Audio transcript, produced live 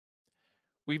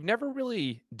we've never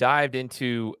really dived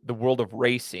into the world of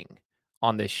racing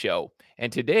on this show.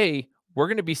 And today, we're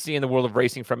going to be seeing the world of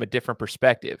racing from a different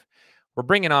perspective. We're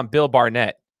bringing on Bill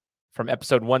Barnett from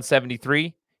episode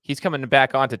 173. He's coming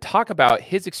back on to talk about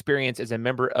his experience as a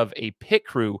member of a pit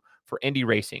crew for Indy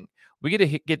Racing. We get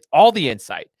to get all the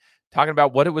insight, talking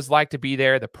about what it was like to be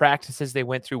there, the practices they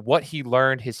went through, what he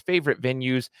learned, his favorite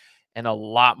venues, and a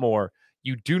lot more.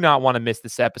 You do not want to miss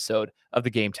this episode of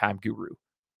the Game Time Guru.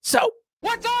 So,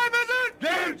 what time is it?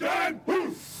 Game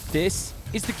time! This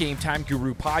is the Game Time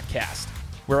Guru podcast,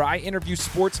 where I interview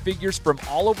sports figures from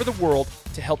all over the world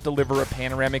to help deliver a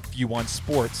panoramic view on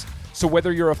sports. So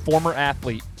whether you're a former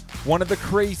athlete, one of the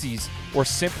crazies, or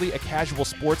simply a casual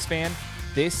sports fan,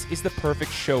 this is the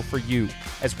perfect show for you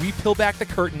as we peel back the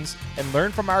curtains and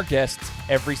learn from our guests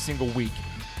every single week.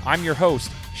 I'm your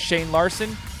host, Shane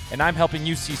Larson, and I'm helping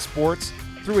you see sports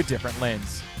through a different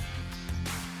lens.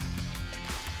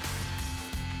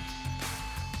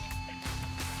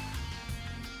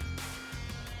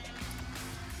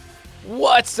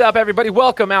 What's up, everybody?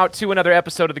 Welcome out to another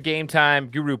episode of the Game Time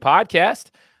Guru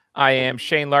podcast. I am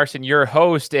Shane Larson, your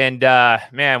host, and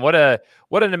man, what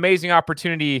an amazing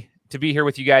opportunity to be here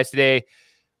with you guys today.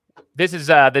 This is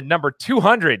the number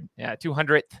 200,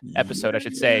 200th episode, I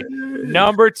should say.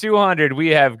 Number 200. We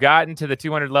have gotten to the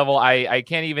 200 level. I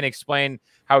can't even explain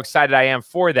how excited I am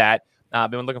for that.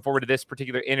 I've been looking forward to this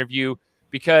particular interview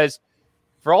because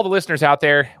for all the listeners out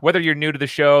there, whether you're new to the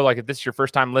show, like if this is your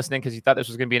first time listening because you thought this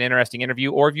was going to be an interesting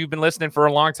interview, or if you've been listening for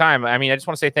a long time, I mean, I just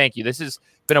want to say thank you. This has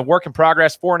been a work in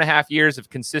progress, 4.5 years of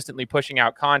consistently pushing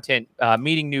out content,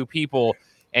 meeting new people,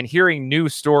 and hearing new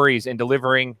stories and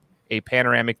delivering a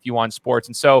panoramic view on sports.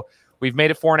 And so we've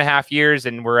made it 4.5 years,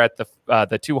 and we're at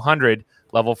the 200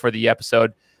 level for the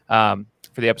episodes, and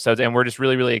we're just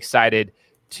really, really excited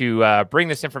to bring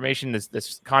this information,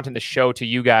 this content, this show to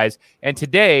you guys. And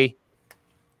today,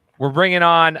 we're bringing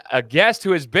on a guest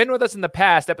who has been with us in the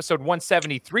past, episode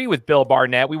 173 with Bill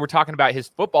Barnett. We were talking about his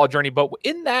football journey, but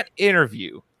in that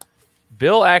interview,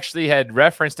 Bill actually had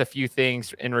referenced a few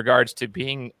things in regards to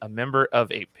being a member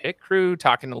of a pit crew,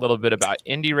 talking a little bit about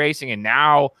Indy racing, and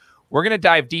now we're going to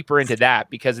dive deeper into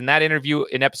that because in that interview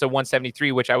in episode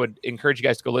 173, which I would encourage you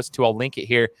guys to go listen to, I'll link it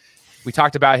here, we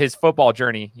talked about his football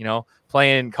journey,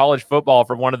 playing college football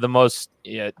for one of the most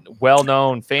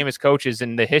well-known, famous coaches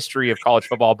in the history of college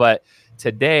football. But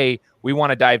today, we want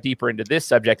to dive deeper into this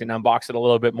subject and unbox it a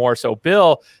little bit more. So,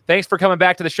 Bill, thanks for coming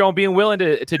back to the show and being willing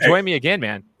to join me again,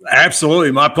 man.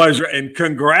 Absolutely. My pleasure. And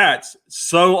congrats.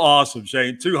 So awesome,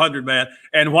 Shane. 200, man.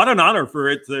 And what an honor for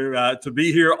it to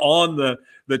be here on the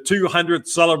 200th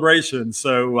celebration.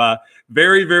 So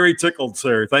very, very tickled,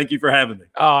 sir. Thank you for having me.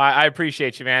 Oh, I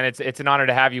appreciate you, man. It's an honor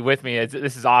to have you with me.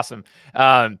 This is awesome.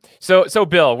 So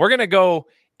Bill, we're going to go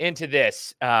into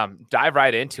this, dive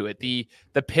right into it. The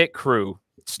pit crew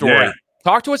story. Yeah.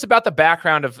 Talk to us about the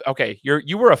background of, okay,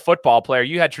 you were a football player.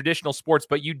 You had traditional sports,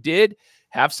 but you did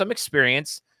have some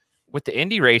experience with the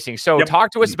Indy racing. So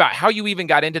Talk to us about how you even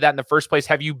got into that in the first place.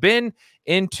 Have you been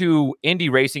into Indy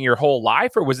racing your whole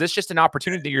life, or was this just an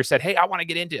opportunity you said, hey, I want to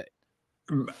get into it?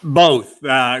 Both.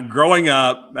 Growing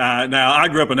up, now I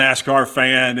grew up a NASCAR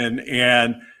fan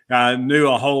and knew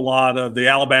a whole lot of the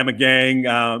Alabama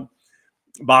gang,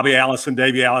 Bobby Allison,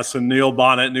 Davey Allison, Neil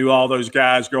Barnett, knew all those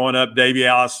guys growing up, Davey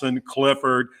Allison,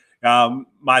 Clifford.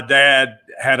 My dad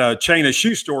had a chain of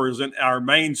shoe stores, and our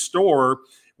main store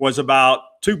was about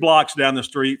 2 blocks down the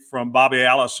street from Bobby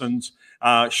Allison's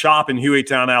shop in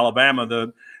Hueytown, Alabama,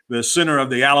 the center of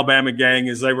the Alabama gang,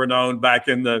 as they were known back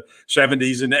in the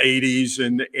 70s and 80s.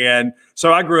 And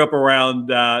so I grew up around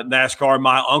NASCAR.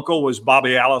 My uncle was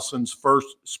Bobby Allison's first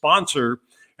sponsor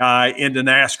into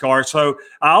NASCAR. So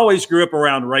I always grew up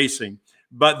around racing.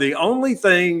 But the only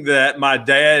thing that my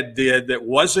dad did that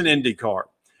wasn't IndyCar,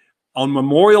 on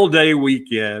Memorial Day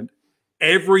weekend,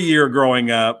 every year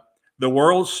growing up, the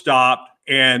world stopped,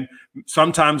 and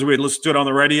sometimes we'd listen to it on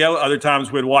the radio, other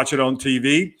times we'd watch it on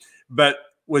TV, but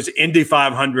was Indy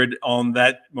 500 on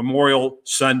that Memorial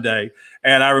Sunday.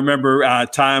 And I remember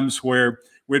times where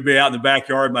we'd be out in the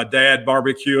backyard, my dad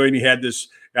barbecuing. He had this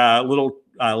little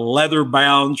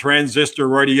leather-bound transistor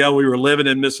radio. We were living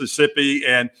in Mississippi,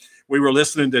 and we were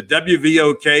listening to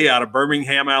WVOK out of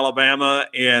Birmingham, Alabama,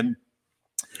 and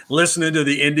listening to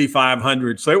the Indy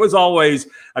 500. So it was always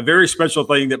a very special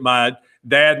thing that my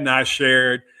dad and I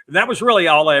shared. And that was really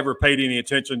all I ever paid any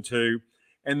attention to.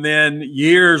 And then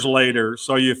years later,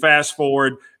 so you fast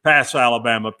forward past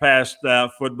Alabama, past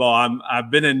football, I've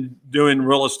been doing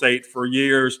real estate for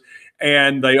years.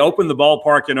 and they opened the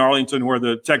ballpark in Arlington where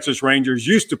the Texas Rangers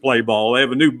used to play ball. They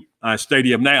have a new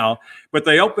stadium now, but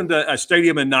they opened a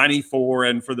stadium in '94,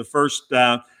 and for the first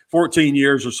 14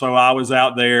 years or so, I was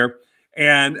out there.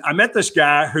 And I met this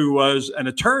guy who was an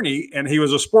attorney, and he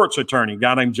was a sports attorney, a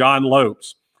guy named John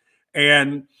Lopes.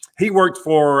 And he worked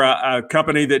for a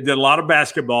company that did a lot of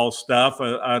basketball stuff,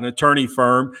 an attorney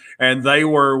firm, and they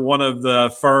were one of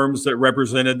the firms that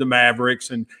represented the Mavericks.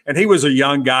 And he was a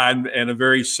young guy and a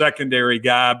very secondary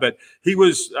guy, but he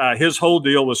was his whole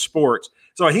deal was sports.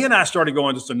 So he and I started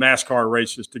going to some NASCAR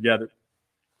races together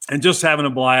and just having a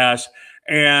blast.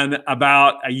 And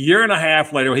about a year and a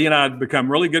half later, he and I had become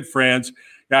really good friends.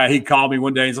 He called me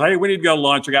one day and said, "Hey, we need to go to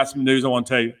lunch. I got some news I want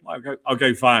to tell you."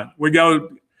 Okay, fine. We go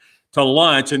to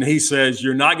lunch, and he says,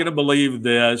 "You're not going to believe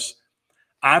this.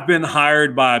 I've been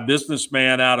hired by a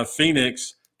businessman out of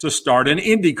Phoenix to start an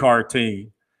IndyCar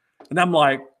team." And I'm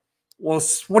like, "Well,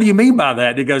 what do you mean by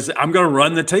that?" He goes, "I'm going to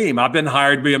run the team. I've been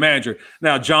hired to be a manager."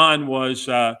 Now, John was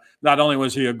not only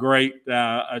was he a great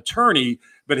attorney,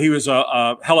 but he was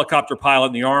a helicopter pilot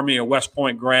in the Army, a West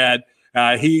Point grad.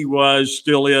 He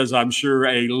still is, I'm sure,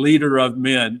 a leader of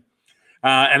men.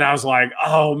 And I was like,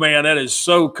 "Oh man, that is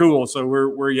so cool." So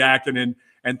we're yakking,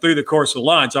 and through the course of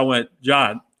lunch, I went,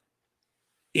 "John,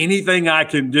 anything I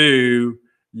can do,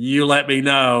 you let me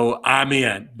know. I'm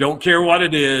in. Don't care what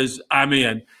it is, I'm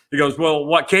in." He goes, "Well,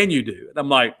 what can you do?" And I'm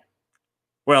like,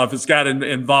 "Well, if it's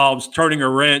involves turning a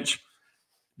wrench,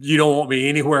 you don't want me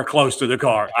anywhere close to the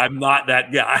car. I'm not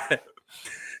that guy."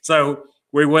 So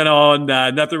we went on.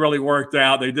 Nothing really worked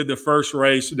out. They did the first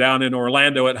race down in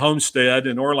Orlando at Homestead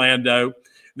in Orlando.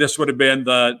 This would have been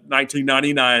the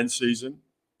 1999 season.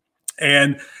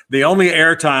 And the only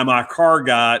airtime our car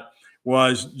got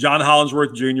was John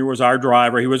Hollinsworth Jr. was our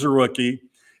driver. He was a rookie,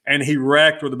 and he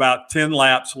wrecked with about 10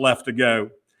 laps left to go.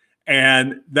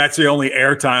 And that's the only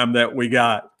airtime that we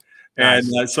got. Nice.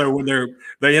 And so when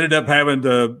they ended up having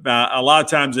to, a lot of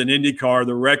times in IndyCar,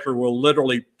 the wrecker will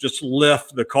literally just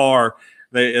lift the car.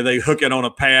 They hook it on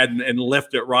a pad and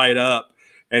lift it right up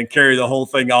and carry the whole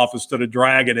thing off instead of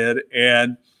dragging it.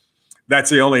 And that's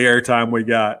the only airtime we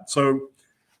got. So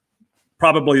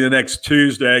probably the next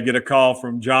Tuesday, I get a call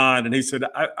from John, and he said,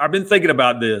 I've been thinking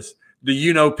about this. Do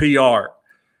you know PR?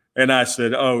 And I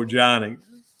said, "Oh, Johnny,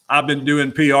 I've been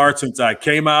doing PR since I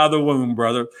came out of the womb,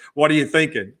 brother. What are you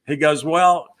thinking?" He goes,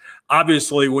 "Well,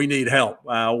 obviously we need help.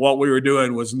 What we were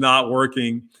doing was not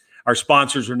working. Our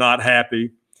sponsors are not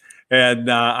happy."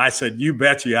 And I said, "You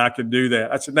betcha I can do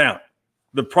that." I said, "Now,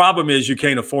 the problem is you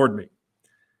can't afford me."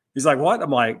 He's like, "What?"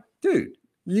 I'm like, "Dude,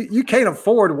 you can't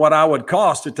afford what I would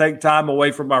cost to take time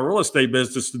away from my real estate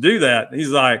business to do that." And he's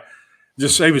like,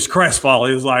 he was crestfallen.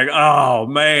 He was like, "Oh,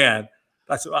 man."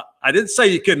 I said, "I didn't say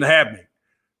you couldn't have me. I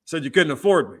said you couldn't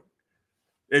afford me.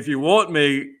 If you want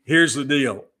me, here's the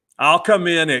deal. I'll come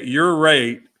in at your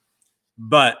rate,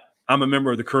 but I'm a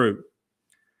member of the crew."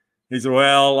 He said,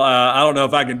 "Well, I don't know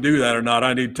if I can do that or not.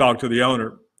 I need to talk to the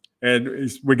owner."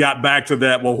 And we got back to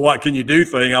that, "Well, what can you do?"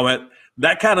 thing. I went,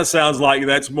 "That kind of sounds like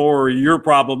that's more your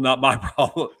problem, not my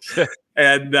problem."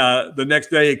 And the next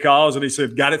day he calls and he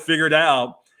said, "Got it figured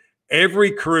out.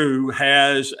 Every crew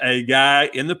has a guy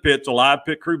in the pits, a live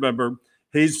pit crew member.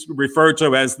 He's referred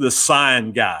to as the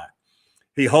sign guy.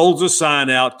 He holds a sign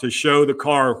out to show the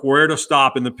car where to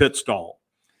stop in the pit stall.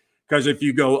 Because if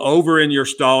you go over in your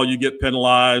stall, you get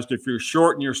penalized. If you're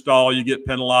short in your stall, you get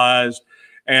penalized."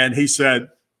 And he said,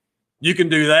 "You can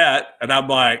do that." And I'm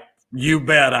like, "You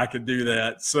bet I could do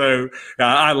that." So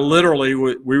I literally,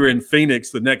 we were in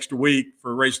Phoenix the next week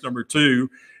for race number 2.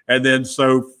 And then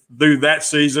so through that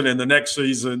season and the next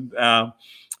season,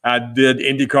 I did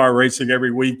IndyCar racing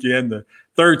every weekend. The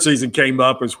third season came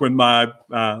up is when my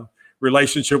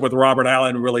relationship with Robert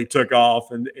Allen really took off.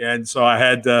 And so I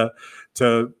had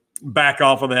to back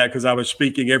off of that because I was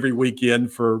speaking every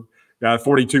weekend for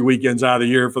 42 weekends out of the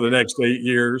year for the next 8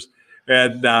 years.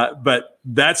 And but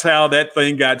that's how that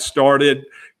thing got started.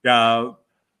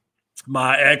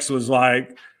 My ex was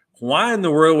like, "Why in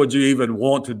the world would you even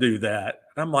want to do that?"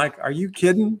 And I'm like, "Are you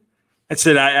kidding?" I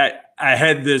said, I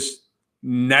had this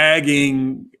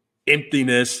nagging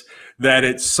emptiness that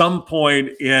at some point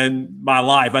in my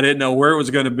life, I didn't know where it was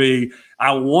going to be.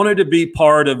 I wanted to be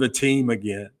part of a team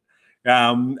again.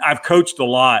 I've coached a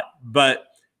lot, but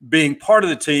being part of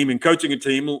the team and coaching a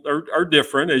team are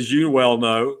different, as you well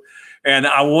know. And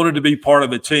I wanted to be part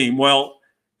of a team. Well,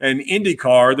 in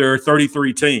IndyCar, there are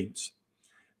 33 teams.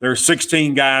 There are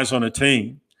 16 guys on a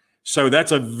team. So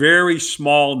that's a very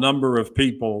small number of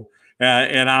people.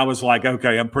 And I was like,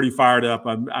 okay, I'm pretty fired up.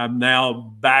 I'm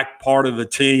now back part of the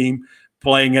team,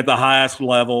 playing at the highest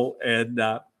level, and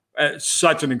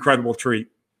such an incredible treat.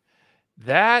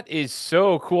 That is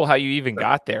so cool how you even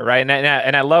got there, right?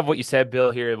 And I love what you said,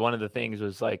 Bill. Here, one of the things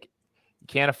was like, you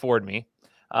can't afford me.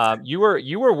 You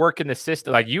were working the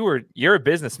system, like you're a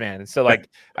businessman, and so like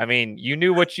I mean, you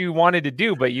knew what you wanted to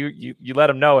do, but you let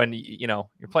them know, and you're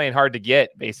playing hard to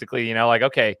get, basically. Like,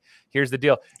 okay, here's the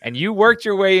deal, and you worked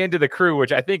your way into the crew,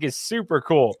 which I think is super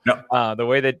cool. Yep. The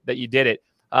way that you did it,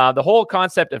 the whole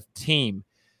concept of team.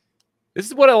 This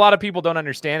is what a lot of people don't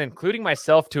understand, including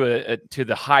myself to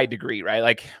the high degree, right?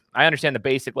 Like, I understand the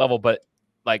basic level, but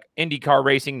like Indy car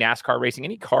racing, NASCAR racing,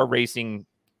 any car racing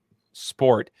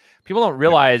sport, people don't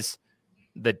realize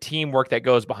the teamwork that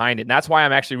goes behind it. And that's why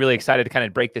I'm actually really excited to kind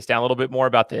of break this down a little bit more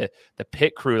about the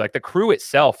pit crew, like the crew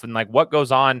itself, and like what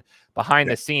goes on behind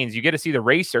the scenes. You get to see the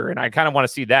racer, and I kind of want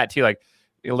to see that too, like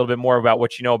a little bit more about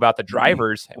what you know about the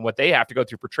drivers and what they have to go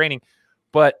through for training.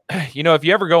 But, if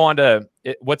you ever go on to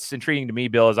what's intriguing to me,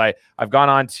 Bill, is I've gone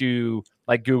on to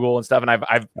like Google and stuff, and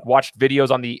I've watched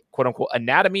videos on the quote unquote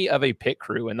anatomy of a pit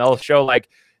crew, and they'll show like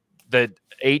the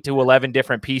 8 to 11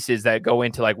 different pieces that go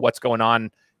into like what's going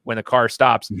on when the car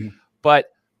stops. Mm-hmm. But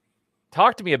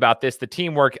talk to me about this, the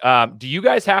teamwork. Do you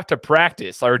guys have to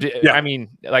practice, or I mean,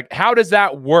 like, how does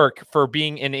that work for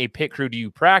being in a pit crew? Do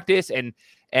you practice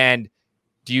and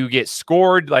do you get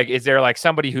scored? Like, is there like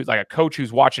somebody who's like a coach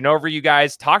who's watching over you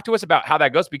guys? Talk to us about how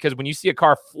that goes, because when you see a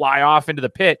car fly off into the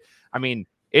pit, I mean,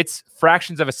 it's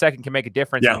fractions of a second can make a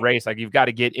difference in a race. Like, you've got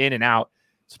to get in and out.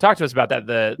 So talk to us about that,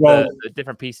 the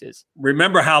different pieces.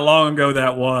 Remember how long ago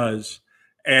that was?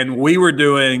 And we were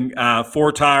doing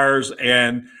 4 tires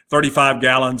and 35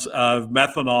 gallons of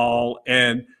methanol,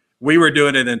 and we were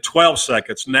doing it in 12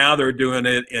 seconds. Now they're doing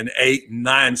it in 8 and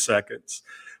 9 seconds.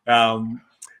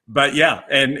 But yeah,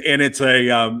 and it's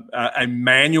a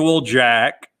manual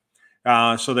jack,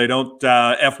 so they don't.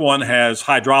 F1 has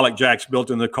hydraulic jacks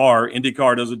built in the car.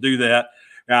 IndyCar doesn't do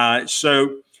that.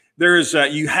 So there's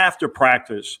you have to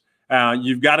practice.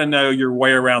 You've got to know your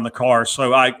way around the car.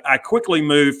 So I quickly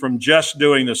moved from just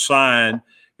doing the sign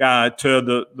to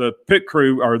the pit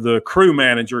crew, or the crew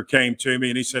manager came to me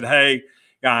and he said, "Hey,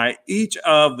 each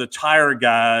of the tire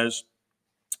guys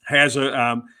has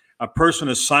a person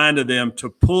assigned to them to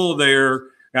pull their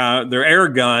air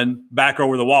gun back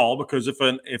over the wall, because if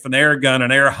an air gun,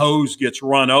 an air hose gets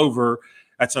run over,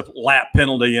 that's a lap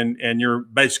penalty, and you're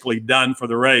basically done for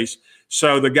the race."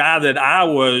 So the guy that I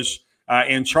was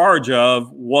in charge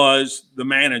of was the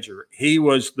manager. He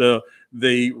was the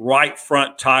right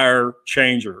front tire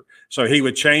changer. So he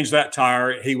would change that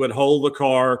tire. He would hold the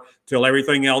car till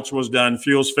everything else was done,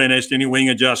 fuel's finished, any wing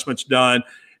adjustments done.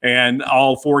 And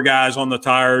all 4 guys on the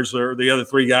tires, or the other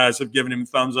 3 guys, have given him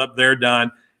thumbs up. They're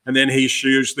done. And then he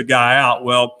shoos the guy out.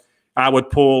 Well, I would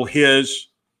pull his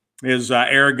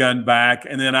air gun back.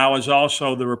 And then I was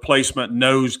also the replacement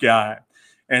nose guy.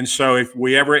 And so if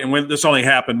we ever, and when this only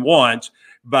happened once,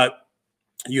 but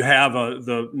you have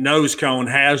the nose cone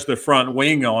has the front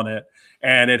wing on it,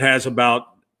 and it has about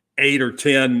 8 or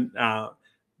 10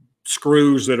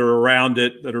 screws that are around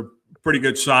it that are pretty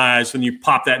good size, and you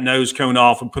pop that nose cone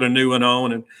off and put a new one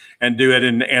on and do it.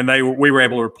 And we were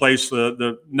able to replace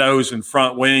the nose and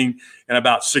front wing in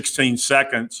about 16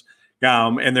 seconds.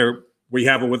 And we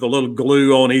have it with a little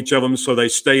glue on each of them, so they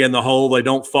stay in the hole. They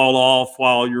don't fall off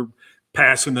while you're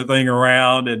passing the thing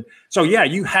around. And so, yeah,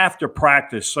 you have to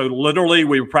practice. So literally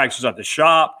we practice at the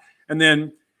shop, and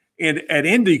then at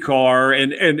IndyCar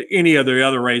and any of the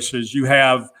other races, you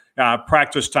have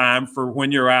practice time for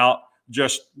when you're out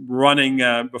just running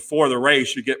before the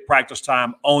race. You get practice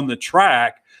time on the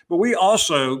track. But we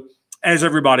also, as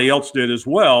everybody else did as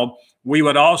well, we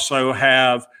would also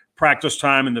have practice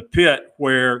time in the pit,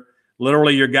 where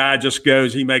literally your guy just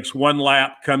goes, he makes 1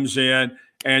 lap, comes in,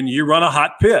 and you run a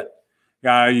hot pit.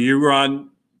 You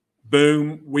run,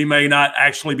 boom. We may not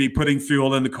actually be putting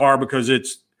fuel in the car because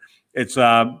it's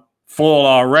full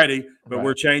already, but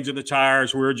we're changing the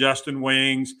tires, we're adjusting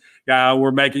wings.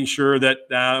 We're making sure that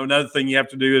another thing you have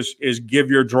to do is give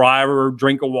your driver a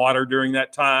drink of water during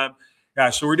that time.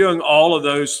 So we're doing all of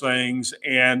those things,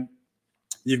 and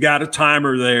you've got a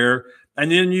timer there. And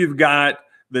then you've got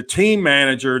the team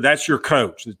manager. That's your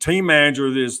coach. The team manager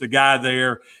is the guy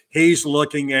there. He's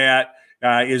looking at,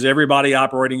 is everybody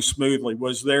operating smoothly?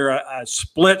 Was there a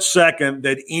split second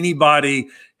that anybody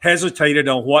hesitated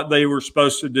on what they were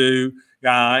supposed to do?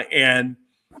 And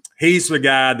he's the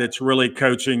guy that's really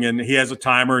coaching, and he has a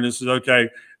timer, and this is okay.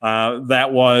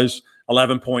 That was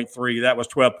 11.3. That was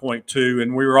 12.2.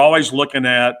 And we were always looking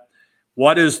at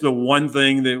what is the one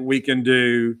thing that we can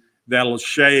do that'll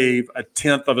shave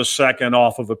 1/10 of a second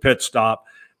off of a pit stop,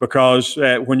 because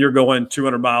when you're going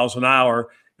 200 miles an hour,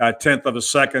 1/10 of a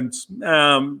second,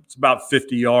 it's about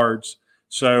 50 yards.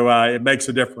 So it makes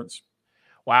a difference.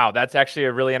 Wow, that's actually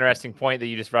a really interesting point that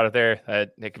you just brought up there.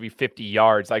 It could be 50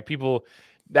 yards. Like people,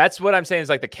 that's what I'm saying is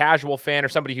like the casual fan or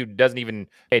somebody who doesn't even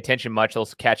pay attention much. They'll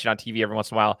catch it on TV every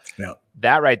once in a while. Yeah.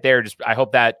 That right there, I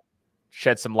hope that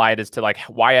sheds some light as to like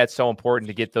why it's so important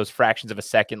to get those fractions of a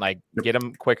second, like get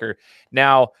them quicker.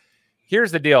 Now,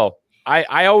 here's the deal.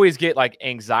 I always get like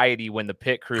anxiety when the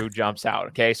pit crew jumps out.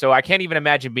 Okay. So I can't even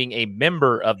imagine being a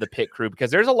member of the pit crew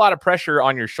because there's a lot of pressure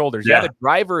on your shoulders. Yeah. The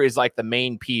driver is like the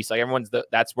main piece. Like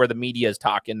that's where the media is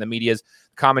talking. The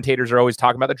commentators are always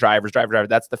talking about the driver.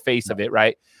 That's the face of it.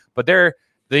 Right. But the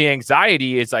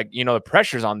anxiety is like, the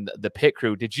pressure's on the pit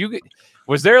crew.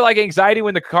 Was there like anxiety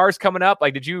when the car's coming up?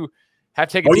 Like, did you have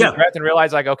to take a deep breath and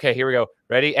realize like, okay, here we go.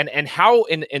 Ready. And how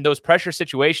in those pressure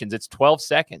situations, it's 12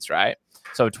 seconds, right?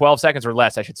 So 12 seconds or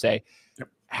less, I should say. Yep.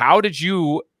 How did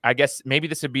you, I guess maybe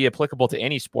this would be applicable to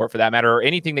any sport for that matter, or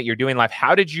anything that you're doing in life.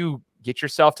 How did you get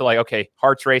yourself to like, okay,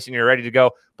 heart's racing, you're ready to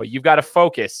go, but you've got to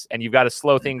focus and you've got to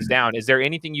slow things down. Is there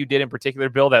anything you did in particular,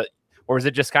 Bill, or is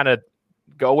it just kind of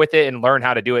go with it and learn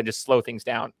how to do it and just slow things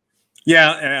down?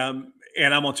 Yeah.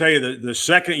 And I'm going to tell you that the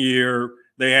second year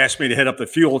they asked me to head up the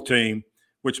fuel team,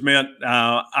 which meant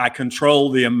I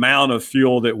controlled the amount of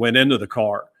fuel that went into the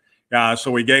car.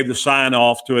 So we gave the sign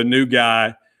off to a new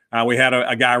guy. We had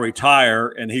a guy retire,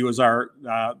 and he was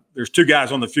there's two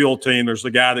guys on the fuel team. There's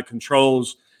the guy that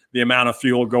controls the amount of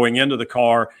fuel going into the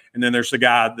car, and then there's the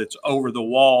guy that's over the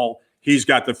wall. He's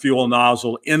got the fuel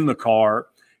nozzle in the car.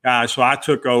 So I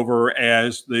took over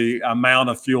as the amount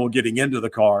of fuel getting into the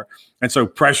car. And so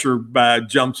pressure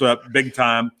jumps up big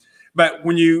time. But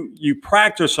when you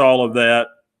practice all of that,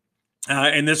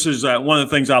 and this is one of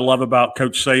the things I love about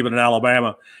Coach Saban in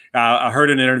Alabama. I heard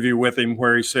an interview with him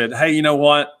where he said, hey, you know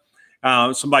what?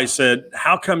 Somebody said,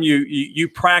 how come you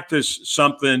practice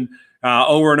something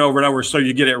over and over and over so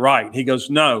you get it right? He goes,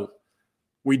 no,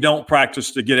 we don't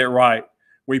practice to get it right.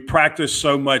 We practice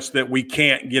so much that we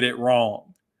can't get it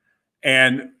wrong.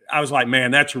 And I was like,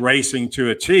 man, that's racing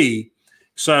to a T.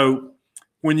 So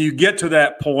when you get to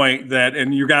that point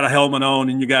and you got a helmet on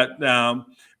and you got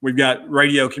we've got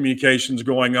radio communications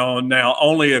going on now.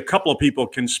 Only a couple of people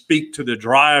can speak to the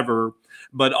driver,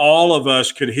 but all of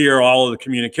us could hear all of the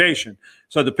communication.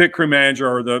 So the pit crew manager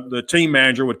or the team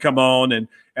manager would come on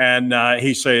and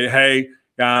he'd say, hey,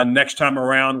 next time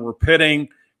around we're pitting.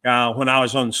 When I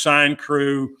was on sign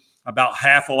crew, about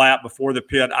half a lap before the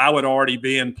pit, I would already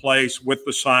be in place with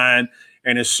the sign.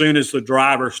 And as soon as the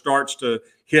driver starts to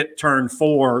hit turn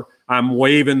 4, I'm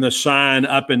waving the sign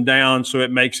up and down so it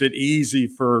makes it easy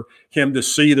for him to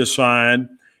see the sign.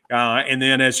 And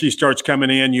then as he starts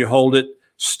coming in, you hold it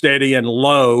steady and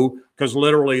low because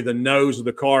literally the nose of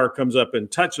the car comes up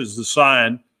and touches the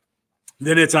sign.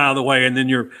 Then it's out of the way, and then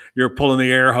you're pulling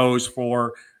the air hose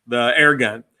for the air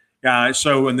gun.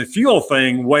 So in the fuel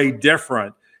thing, way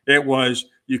different. It was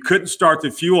you couldn't start the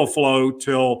fuel flow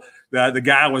till the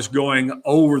guy was going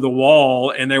over the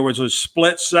wall, and there was a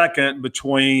split second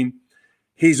between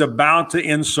he's about to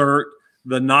insert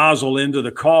the nozzle into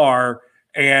the car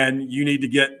and you need to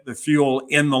get the fuel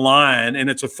in the line. And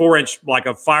it's a 4-inch, like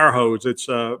a fire hose. It's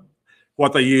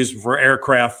what they use for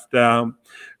aircraft,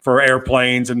 for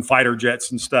airplanes and fighter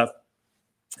jets and stuff.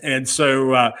 And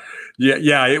so,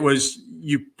 it was,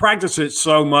 you practice it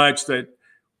so much that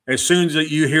as soon as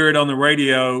you hear it on the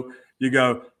radio, you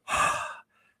go,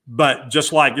 but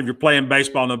just like if you're playing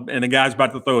baseball and the guy's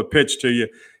about to throw a pitch to you,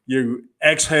 you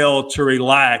exhale to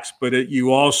relax, but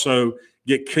you also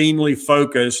get keenly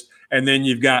focused, and then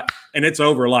and it's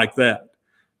over like that.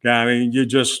 I mean, you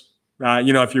just,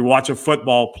 if you watch a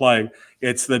football play,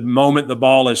 it's the moment the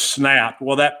ball is snapped.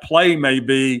 Well, that play may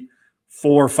be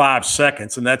 4 or 5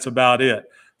 seconds, and that's about it.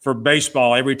 For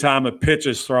baseball, every time a pitch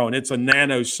is thrown, it's a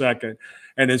nanosecond.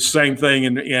 And it's the same thing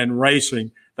in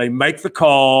racing. They make the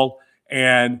call,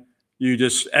 and you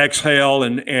just exhale,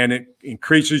 and it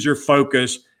increases your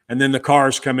focus. And then the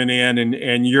car's coming in,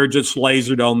 and you're just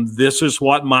lasered on, this is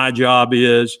what my job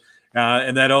is.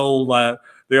 And that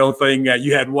the old thing,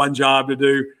 you had one job to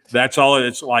do. That's all.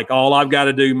 It's like, all I've got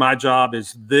to do, my job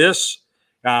is this.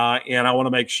 And I want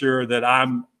to make sure that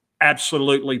I'm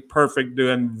absolutely perfect,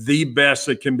 doing the best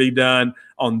that can be done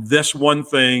on this one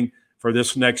thing for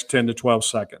this next 10 to 12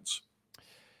 seconds.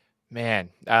 Man,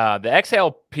 the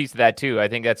exhale piece of that too, I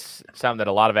think that's something that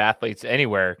a lot of athletes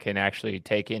anywhere can actually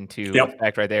take into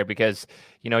effect right there, because,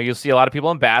 you'll see a lot of people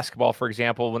in basketball, for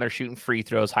example, when they're shooting free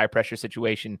throws, high pressure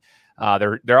situation,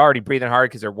 they're already breathing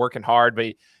hard because they're working hard.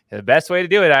 But the best way to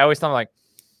do it, I always thought, like,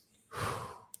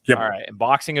 all right. And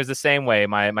boxing is the same way.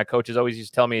 My coaches always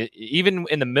used to tell me, even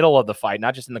in the middle of the fight,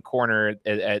 not just in the corner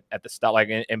at the start, like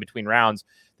in between rounds,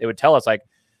 they would tell us, like,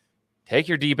 take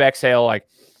your deep exhale, like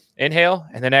inhale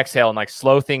and then exhale and like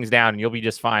slow things down and you'll be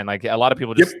just fine. Like a lot of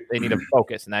people just, they need to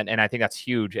focus and I think that's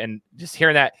huge. And just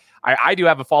hearing that, I do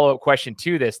have a follow-up question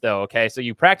to this though. Okay. So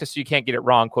you practice so you can't get it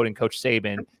wrong, quoting Coach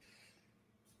Saban.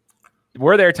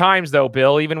 Were there times though,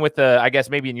 Bill, even with I guess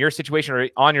maybe in your situation or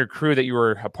on your crew that you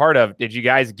were a part of, did you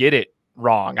guys get it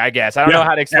wrong? I guess I don't know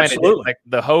how to explain it. Like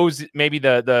the hose, maybe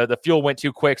the fuel went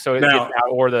too quick, so it gets out,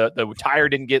 or the tire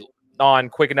didn't get on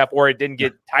quick enough, or it didn't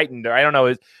get tightened, or I don't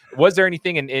know. Was there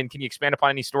anything, and can you expand upon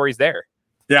any stories there?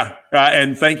 Yeah,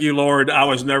 and thank you, Lord, I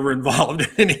was never involved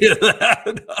in any of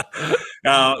that.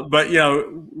 But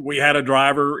we had a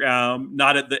driver,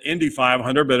 not at the Indy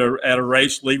 500, but at a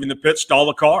race, leaving the pit, stall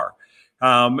the car.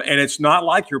 And it's not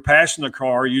like you're passing the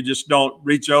car. You just don't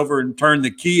reach over and turn the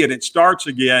key and it starts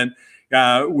again.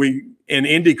 In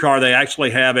IndyCar, they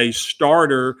actually have a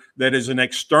starter that is an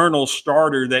external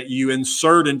starter that you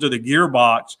insert into the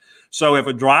gearbox. So if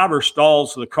a driver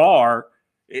stalls the car,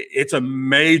 it's a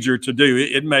major to do.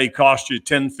 It may cost you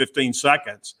 10, 15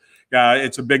 seconds.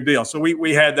 It's a big deal. So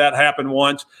we had that happen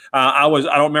once. I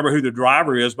don't remember who the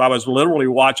driver is, but I was literally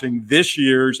watching this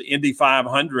year's Indy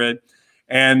 500.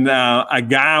 And a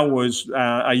guy was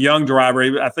a young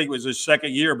driver. I think it was his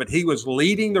second year, but he was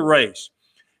leading the race.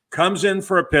 Comes in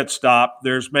for a pit stop.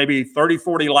 There's maybe 30,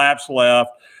 40 laps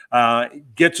left.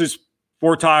 Gets his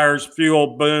 4 tires,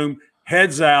 fuel, boom,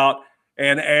 heads out.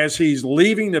 And as he's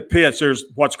leaving the pits, there's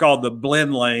what's called the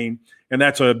blend lane. And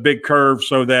that's a big curve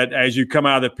so that as you come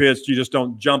out of the pits, you just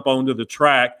don't jump onto the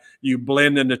track. You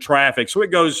blend into traffic. So it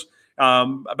goes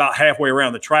about halfway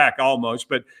around the track almost.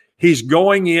 But he's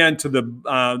going into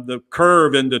the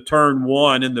curve into turn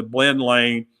 1 in the blend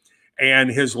lane, and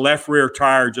his left rear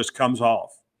tire just comes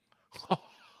off.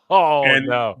 And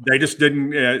no. They just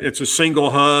didn't. It's a single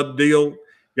hub deal,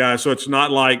 so it's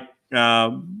not like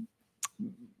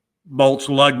bolts,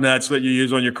 lug nuts that you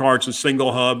use on your car. It's a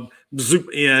single hub,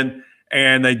 zoop in,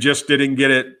 and they just didn't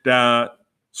get it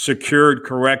secured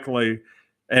correctly,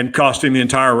 and cost him the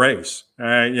entire race.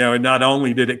 And not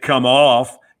only did it come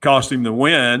off, cost him the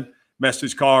win, messed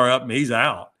his car up, and he's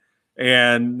out.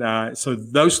 And so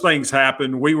those things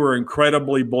happen. We were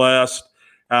incredibly blessed.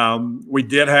 We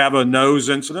did have a nose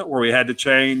incident where we had to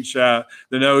change the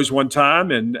nose one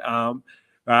time, and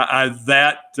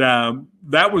that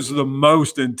was the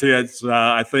most intense,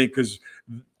 I think, because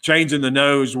changing the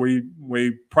nose,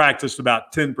 we practiced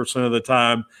about 10% of the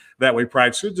time that we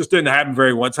practiced. It just didn't happen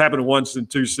very once. It happened once in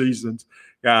 2 seasons.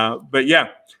 But yeah,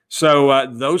 so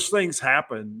those things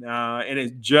happen, and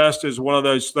it just is one of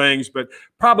those things. But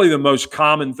probably the most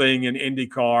common thing in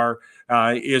IndyCar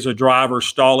is a driver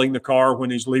stalling the car when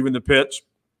he's leaving the pits.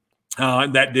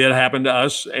 That did happen to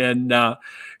us, and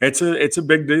it's a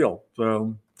big deal.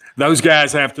 So those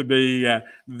guys have to be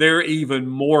they're even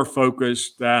more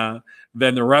focused than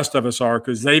the rest of us are,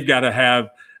 because they've got to have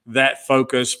that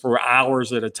focus for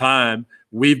hours at a time.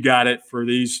 We've got it for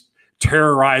these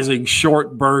terrorizing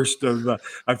short burst of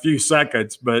a few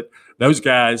seconds, but those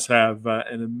guys have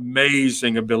an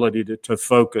amazing ability to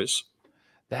focus.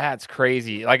 That's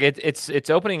crazy. Like it's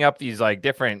opening up these like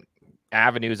different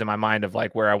avenues in my mind of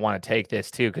like where I want to take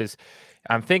this too, because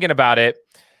I'm thinking about it.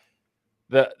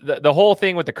 The whole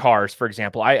thing with the cars, for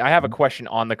example, I have a question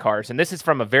on the cars, and this is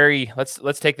from a very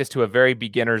let's take this to a very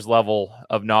beginner's level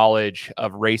of knowledge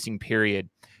of racing. Period.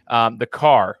 The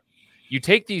car. You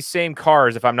take these same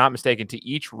cars, if I'm not mistaken, to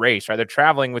each race, right? They're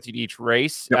traveling with you to each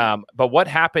race. Yep. But what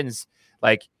happens,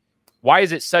 like, why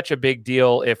is it such a big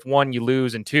deal if one, you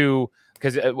lose, and two,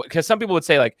 because some people would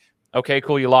say, like, okay,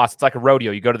 cool, you lost. It's like a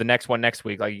rodeo. You go to the next one next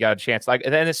week. Like, you got a chance. Like,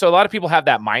 and then so a lot of people have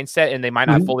that mindset and they might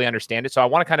not fully understand it. So I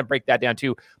want to kind of break that down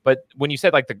too. But when you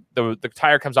said like the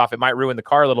tire comes off, it might ruin the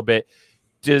car a little bit.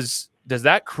 Does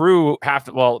that crew have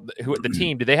to, the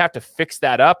team, do they have to fix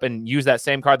that up and use that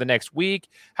same car the next week?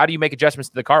 How do you make adjustments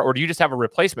to the car? Or do you just have a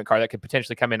replacement car that could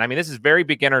potentially come in? I mean, this is very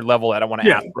beginner level that I want to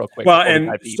ask real quick. Well,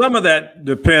 and some of that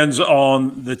depends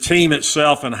on the team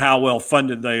itself and how well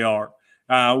funded they are.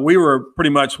 We were pretty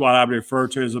much what I would refer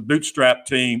to as a bootstrap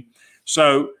team.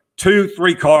 So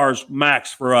 2-3 cars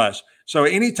max for us. So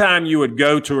anytime you would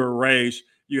go to a race,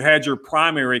 you had your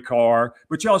primary car,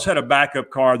 but you also had a backup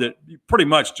car that you pretty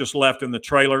much just left in the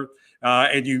trailer,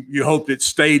 and you hoped it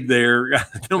stayed there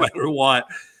no matter what.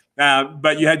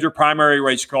 But you had your primary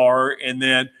race car, and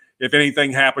then if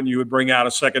anything happened, you would bring out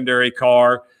a secondary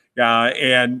car.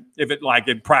 And if it, like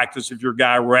in practice, if your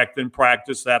guy wrecked in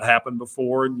practice, that happened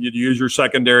before, and you'd use your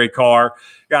secondary car.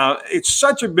 It's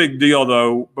such a big deal,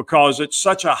 though, because it's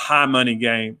such a high money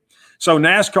game. So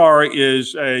NASCAR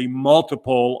is a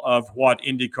multiple of what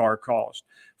IndyCar costs.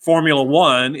 Formula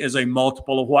One is a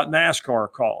multiple of what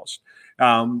NASCAR costs.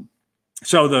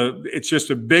 So it's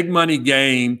just a big money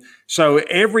game. So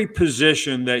every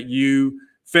position that you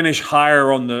finish higher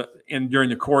during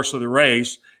the course of the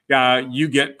race, you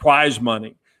get prize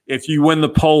money. If you win the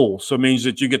pole, so it means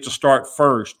that you get to start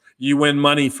first. You win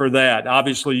money for that.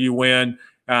 Obviously, you win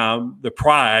the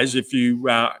prize. If you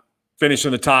finish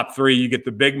in the top three, you get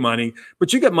the big money,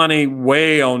 but you get money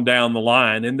way on down the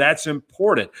line, and that's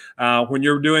important. When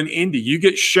you're doing Indy, you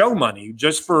get show money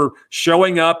just for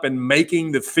showing up and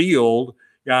making the field.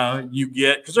 You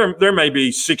get, because there may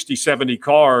be 60, 70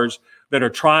 cars that are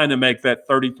trying to make that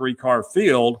 33-car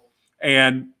field,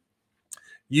 and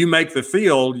you make the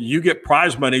field, you get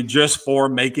prize money just for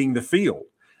making the field.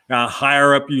 Now,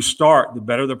 higher up you start, the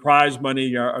better the prize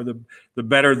money, or the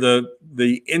better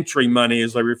the entry money,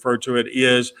 as they refer to it,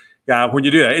 is when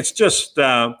you do that. It's just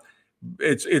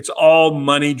it's all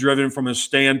money driven from a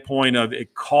standpoint of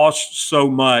it costs so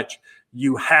much.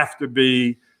 You have to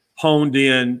be honed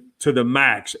in to the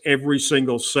max every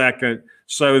single second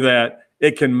so that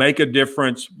it can make a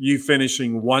difference. You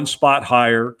finishing one spot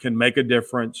higher can make a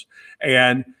difference.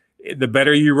 And the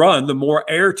better you run, the more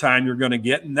airtime you're going to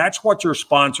get. And that's what your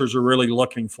sponsors are really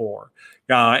looking for.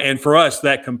 And for us,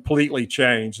 that completely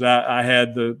changed. I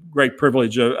had the great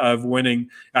privilege of winning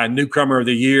Newcomer of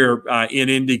the Year in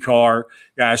IndyCar.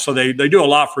 So they do a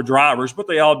lot for drivers, but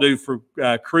they all do for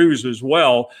crews as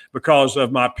well because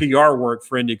of my PR work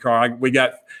for IndyCar. We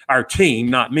got our team,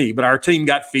 not me, but our team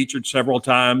got featured several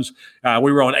times.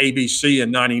 We were on ABC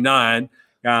in '99,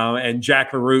 and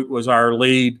Jack LaRoute was our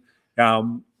lead.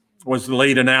 Was the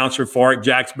lead announcer for it.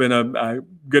 Jack's been a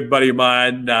good buddy of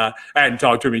mine. I hadn't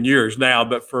talked to him in years now,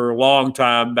 but for a long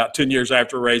time, about 10 years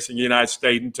after racing, he and I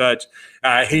stayed in touch.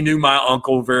 He knew my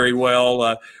uncle very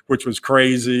well, which was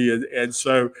crazy. And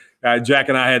so Jack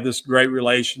and I had this great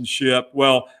relationship.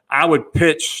 Well, I would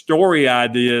pitch story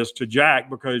ideas to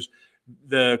Jack because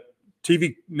the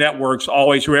TV networks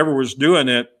always, whoever was doing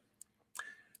it,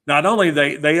 not only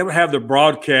they have the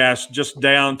broadcast just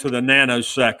down to the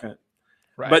nanosecond,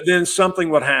 right, but then something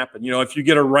would happen. You know, if you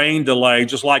get a rain delay,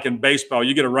 just like in baseball,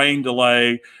 you get a rain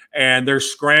delay and they're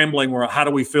scrambling. Where how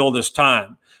do we fill this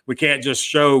time? We can't just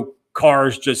show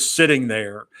cars just sitting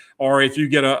there. Or if you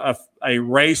get a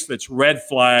race that's red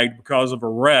flagged because of a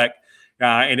wreck,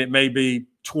 and it may be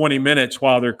 20 minutes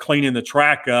while they're cleaning the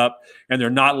track up and they're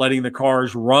not letting the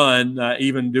cars run,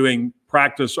 even doing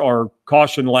practice or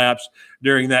caution laps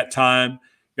during that time,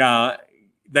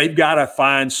 they've got to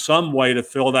find some way to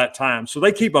fill that time. So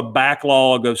they keep a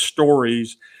backlog of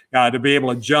stories to be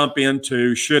able to jump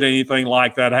into should anything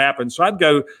like that happen. So I'd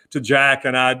go to Jack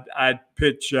and I'd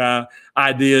pitch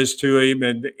ideas to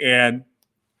him. And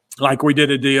like we did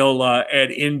a deal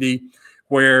at Indy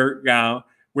where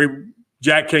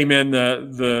Jack came in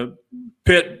the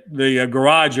pit, the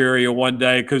garage area one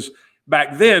day, because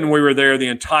back then we were there the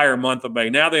entire month of May.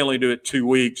 Now they only do it 2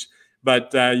 weeks,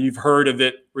 but you've heard of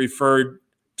it referred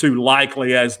to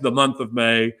likely as the month of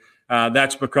May.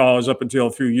 That's because up until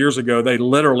a few years ago, they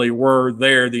literally were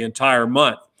there the entire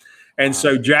month. And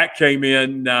so Jack came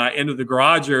in into the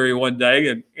garage area one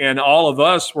day, and all of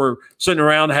us were sitting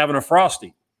around having a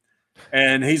Frosty.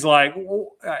 And he's like, well,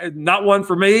 not one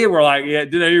for me. We're like, yeah,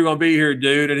 didn't know you were going to be here,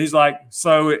 dude. And he's like,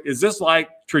 so is this like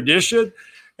tradition?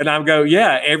 And I go,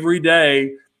 yeah, every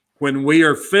day when we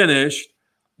are finished,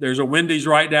 there's a Wendy's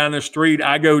right down the street.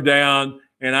 I go down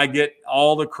and I get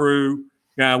all the crew.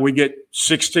 We get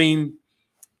 16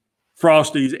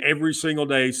 Frosties every single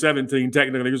day, 17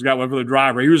 technically. He's got one for the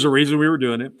driver. He was the reason we were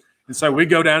doing it. And so we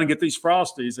go down and get these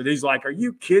Frosties. And he's like, are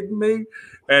you kidding me?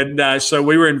 And so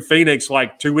we were in Phoenix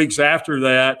like 2 weeks after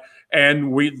that.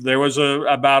 And there was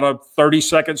about a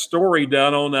 30-second story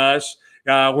done on us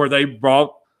where they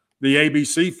brought the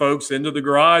ABC folks into the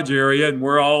garage area, and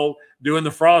we're all doing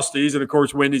the Frosties. And, of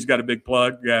course, Wendy's got a big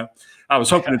plug. Yeah, I was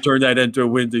hoping to turn that into a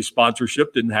Wendy's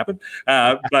sponsorship. Didn't happen.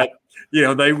 But, you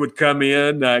know, they would came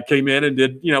in and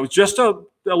did, you know, just a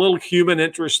little human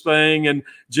interest thing. And,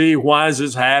 gee, why is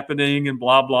this happening and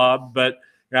blah, blah. But,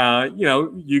 you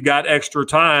know, you got extra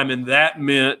time, and that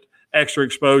meant extra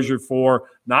exposure for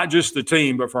not just the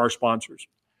team, but for our sponsors.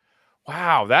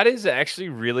 Wow, that is actually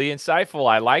really insightful.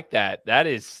 I like that. That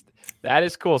is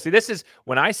cool. See, this is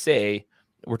when I say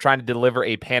we're trying to deliver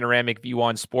a panoramic view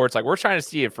on sports, like we're trying to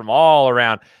see it from all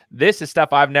around. This is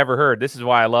stuff I've never heard. This is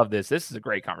why I love this. This is a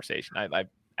great conversation. I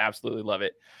absolutely love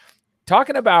it.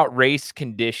 Talking about race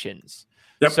conditions.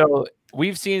 Yep. So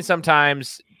we've seen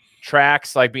sometimes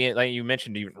tracks like you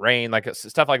mentioned, even rain, like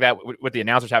stuff like that with the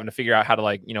announcers having to figure out how to,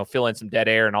 like, you know, fill in some dead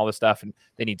air and all this stuff. And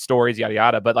they need stories, yada,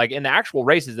 yada. But like in the actual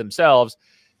races themselves,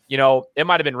 it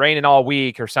might have been raining all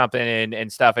week or something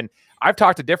and stuff. And I've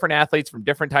talked to different athletes from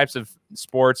different types of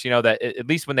sports, that at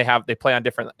least when they play on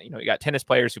different, you got tennis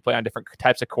players who play on different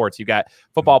types of courts. You got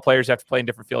football players who have to play in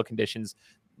different field conditions.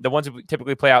 The ones who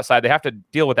typically play outside, they have to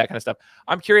deal with that kind of stuff.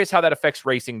 I'm curious how that affects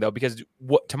racing though, because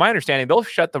to my understanding, they'll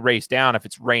shut the race down if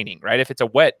it's raining, right? If it's a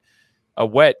wet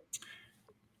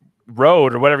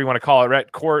road or whatever you want to call it,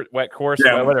 wet course,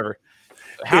 whatever.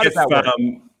 How does that work?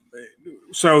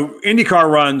 So IndyCar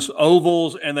runs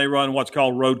ovals and they run what's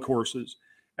called road courses.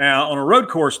 Now, on a road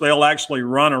course, they'll actually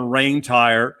run a rain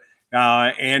tire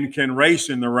and can race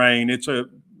in the rain. It's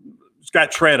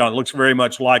got tread on it. Looks very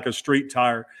much like a street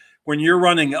tire. When you're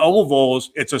running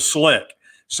ovals, it's a slick.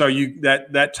 So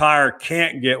that tire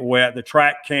can't get wet. The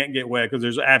track can't get wet because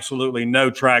there's absolutely no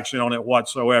traction on it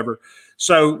whatsoever.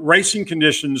 So racing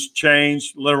conditions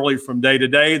change literally from day to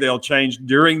day. They'll change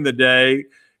during the day.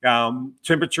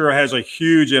 Temperature has a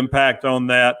huge impact on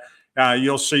that.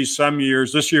 You'll see some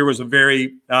years. This year was a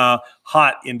very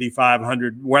hot Indy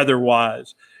 500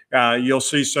 weather-wise. You'll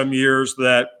see some years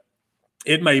that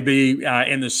it may be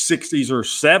in the 60s or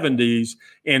 70s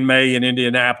in May in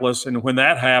Indianapolis. And when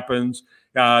that happens,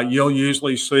 you'll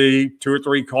usually see 2 or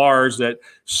 3 cars that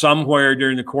somewhere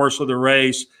during the course of the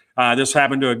race, this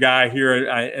happened to a guy here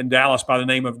in Dallas by the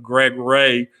name of Greg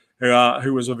Ray,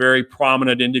 who was a very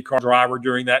prominent IndyCar driver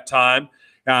during that time.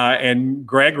 And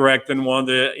Greg wrecked in one of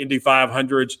the Indy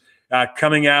 500s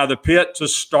coming out of the pit to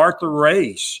start the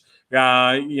race.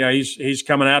 He's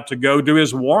coming out to go do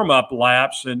his warm-up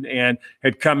laps and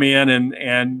had come in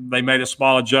and they made a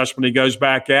small adjustment. He goes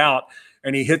back out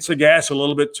and he hits the gas a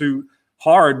little bit too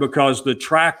hard because the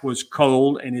track was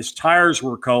cold and his tires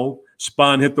were cold,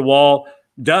 spun, hit the wall,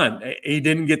 done. He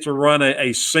didn't get to run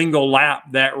a single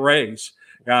lap that race.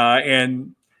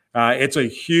 It's a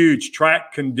huge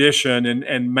track condition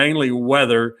and mainly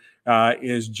weather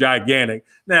is gigantic.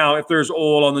 Now, if there's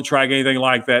oil on the track, anything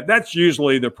like that, that's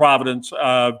usually the providence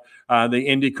of the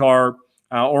IndyCar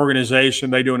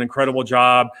organization. They do an incredible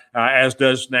job, as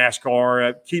does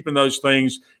NASCAR, keeping those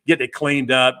things, getting it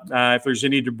cleaned up. If there's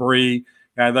any debris,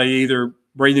 they either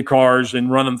bring the cars and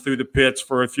run them through the pits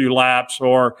for a few laps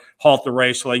or halt the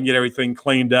race so they can get everything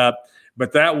cleaned up.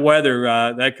 But that weather,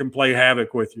 that can play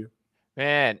havoc with you.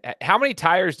 Man, how many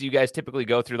tires do you guys typically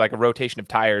go through, like a rotation of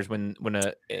tires in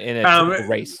a typical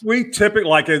race? We typically,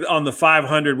 like on the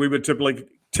 500, we would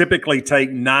typically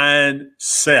take 9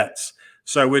 sets.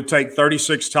 So we'd take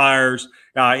 36 tires.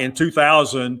 In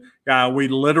 2000, we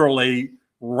literally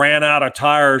ran out of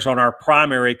tires on our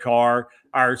primary car.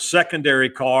 Our secondary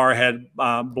car had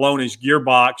blown his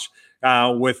gearbox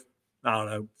with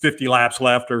 50 laps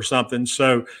left or something.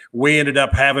 So we ended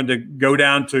up having to go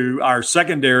down to our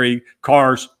secondary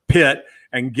car's pit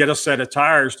and get a set of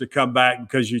tires to come back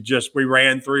because we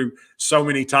ran through so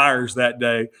many tires that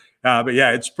day. But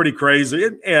yeah, it's pretty crazy.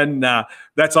 And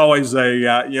that's always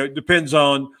it depends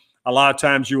on, a lot of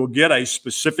times you will get a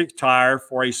specific tire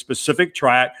for a specific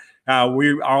track.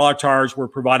 All our tires were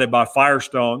provided by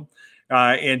Firestone.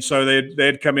 And so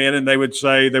they'd come in and they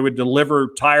would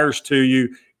deliver tires to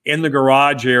you in the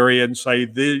garage area and say,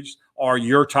 these are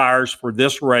your tires for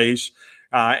this race.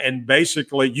 And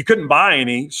basically you couldn't buy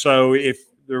any. So if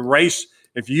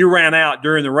you ran out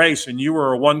during the race and you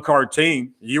were a 1-car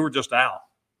team, you were just out.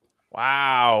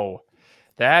 Wow.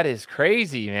 That is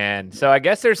crazy, man. So I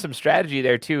guess there's some strategy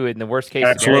there too in the worst case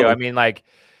Absolutely. scenario. I mean, like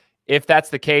if that's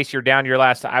the case, you're down to your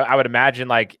last, I would imagine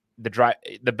like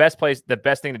the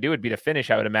best thing to do would be to finish,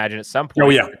 I would imagine at some point. Oh,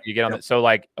 yeah. You get on it. So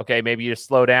like, okay, maybe you just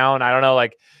slow down. I don't know,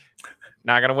 like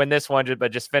not going to win this one,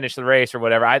 but just finish the race or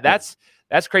whatever. That's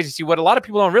crazy. See, what a lot of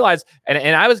people don't realize, and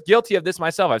I was guilty of this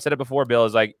myself. I've said it before, Bill,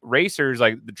 is like racers,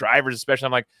 like the drivers, especially.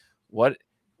 I'm like,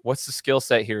 what's the skill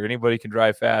set here? Anybody can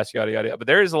drive fast, yada, yada, yada. But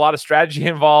there is a lot of strategy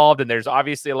involved, and there's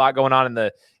obviously a lot going on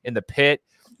in the pit.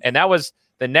 And that was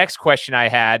the next question I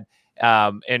had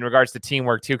in regards to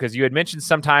teamwork too, because you had mentioned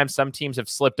sometimes some teams have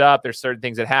slipped up. There's certain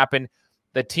things that happen.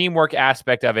 The teamwork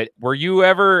aspect of it. Did you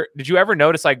ever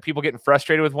notice like people getting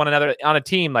frustrated with one another on a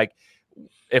team? Like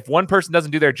if one person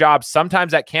doesn't do their job,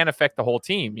 sometimes that can affect the whole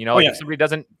team. If somebody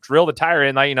doesn't drill the tire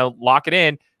in, like, lock it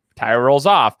in, tire rolls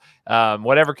off.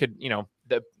 Whatever could,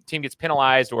 the team gets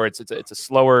penalized or it's a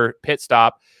slower pit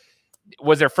stop.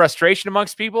 Was there frustration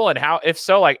amongst people? And if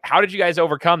so, like, how did you guys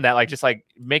overcome that? Like, just like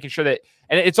making sure that,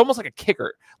 and it's almost like a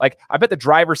kicker. Like, I bet the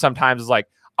driver sometimes is like,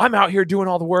 I'm out here doing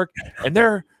all the work and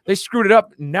they screwed it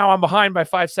up. Now I'm behind by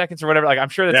 5 seconds or whatever. Like, I'm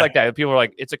sure that's like that. People are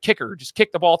like, it's a kicker. Just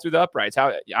kick the ball through the uprights.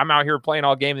 I'm out here playing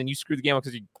all game and then you screw the game up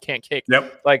because you can't kick.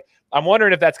 Yep. Like, I'm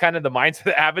wondering if that's kind of the mindset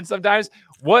that happens sometimes.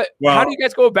 How do you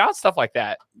guys go about stuff like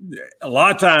that? A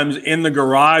lot of times in the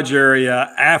garage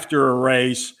area after a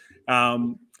race,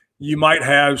 you might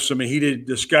have some heated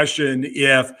discussion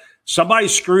if somebody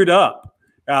screwed up.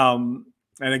 And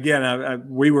again,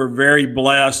 we were very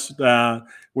blessed.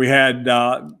 We had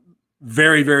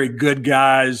very, very good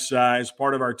guys as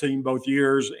part of our team both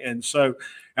years. And so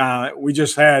we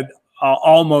just had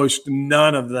almost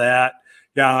none of that.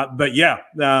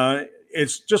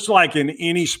 It's just like in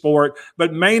any sport,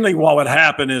 but mainly what would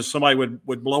happen is somebody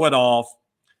would blow it off,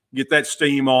 get that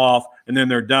steam off, and then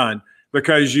they're done.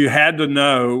 Because you had to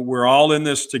know we're all in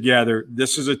this together.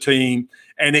 This is a team,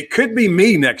 and it could be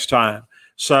me next time.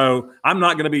 So I'm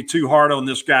not going to be too hard on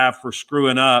this guy for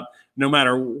screwing up, no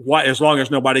matter what, as long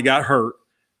as nobody got hurt.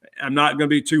 I'm not going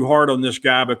to be too hard on this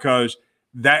guy because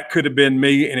that could have been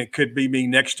me, and it could be me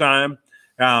next time.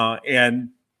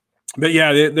 But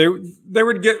yeah, they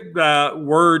would get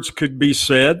words could be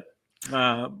said.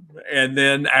 And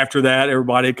then after that,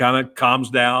 everybody kind of calms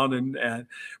down. And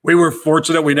we were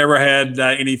fortunate. We never had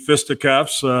any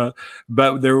fisticuffs,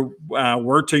 but there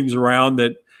were teams around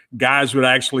that guys would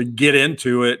actually get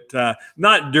into it,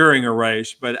 not during a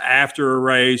race, but after a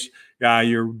race.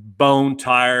 You're bone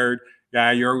tired.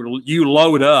 You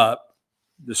load up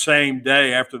the same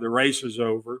day after the race is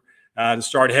over to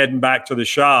start heading back to the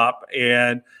shop.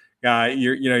 And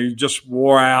you just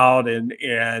wore out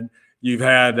and you've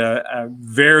had a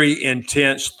very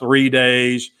intense 3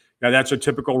 days. That's a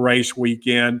typical race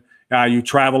weekend. You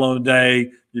travel on a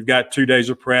day, you've got 2 days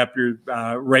of prep, your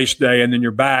race day, and then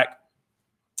you're back.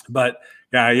 But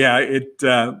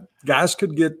guys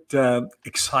could get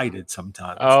excited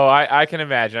sometimes. Oh, I can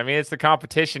imagine. I mean, it's the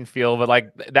competition feel, but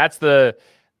like that's the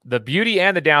beauty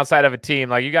and the downside of a team.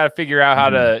 Like you got to figure out how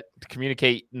to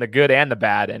communicate in the good and the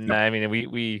bad. And I mean,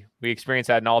 we experience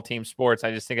that in all team sports.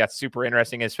 I just think that's super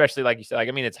interesting, especially like you said. Like,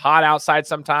 I mean, it's hot outside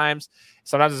sometimes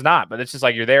it's not, but it's just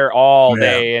like you're there all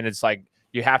day, and it's like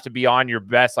you have to be on your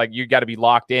best. Like you got to be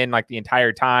locked in like the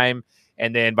entire time.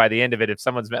 And then by the end of it, if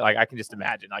someone's like, I can just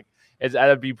imagine like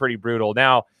that'd be pretty brutal.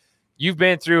 Now, you've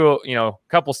been through, a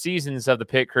couple seasons of the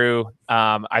pit crew.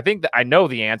 I think that I know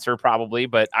the answer probably,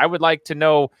 but I would like to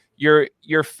know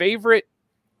your favorite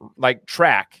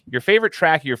track, your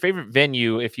favorite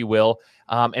venue, if you will,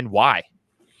 and why.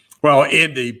 Well,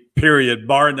 Indy, period,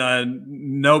 bar none,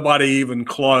 nobody even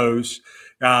close.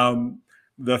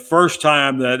 The first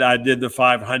time that I did the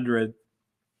 500,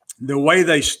 the way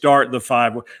they start the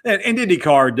 500, and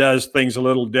IndyCar does things a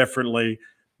little differently,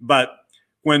 but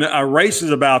when a race is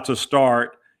about to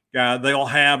start, they'll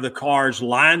have the cars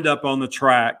lined up on the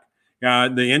track.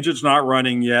 The engine's not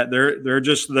running yet. They're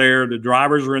just there. The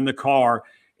drivers are in the car.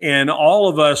 And all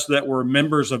of us that were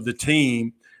members of the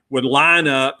team would line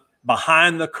up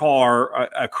behind the car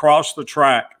across the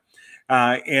track.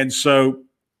 And so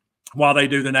while they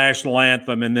do the national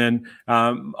anthem, and then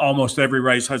almost every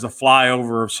race has a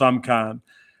flyover of some kind.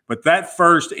 But that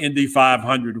first Indy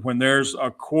 500, when there's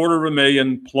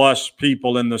 250,000 plus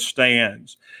people in the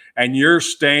stands and you're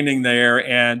standing there,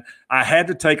 and I had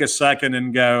to take a second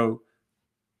and go,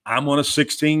 I'm one of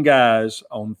 16 guys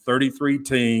on 33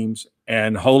 teams,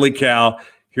 and holy cow,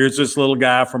 here's this little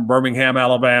guy from Birmingham,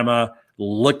 Alabama.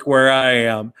 Look where I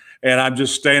am. And I'm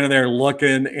just standing there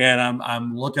looking, and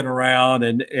I'm looking around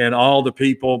and all the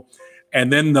people.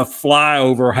 And then the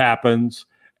flyover happens,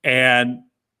 and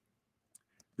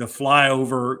the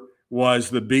flyover was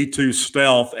the B2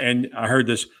 Stealth, and I heard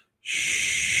this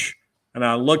shh, and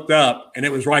I looked up, and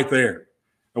it was right there.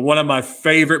 And one of my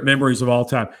favorite memories of all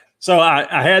time. So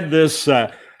I had this.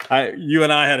 You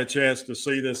and I had a chance to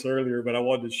see this earlier, but I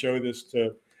wanted to show this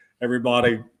to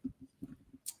everybody.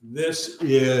 This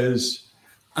is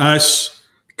us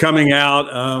coming out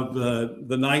of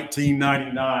the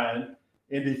 1999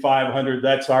 Indy 500.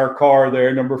 That's our car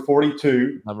there, number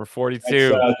 42. Number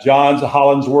 42. John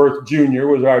Hollingsworth Jr.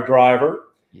 was our driver.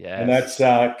 Yes. And that's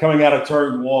coming out of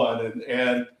turn one.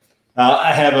 And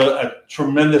I have a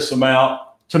tremendous amount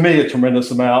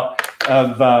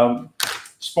of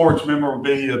sports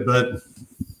memorabilia, but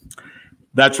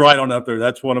that's right on up there.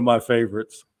 That's one of my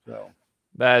favorites. So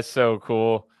that's so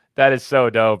cool. That is so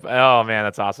dope. Oh man,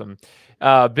 that's awesome.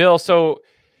 Bill, so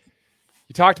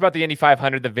you talked about the Indy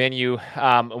 500, the venue.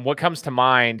 What comes to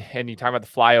mind, and you talk about the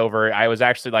flyover, I was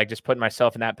actually just putting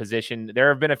myself in that position. There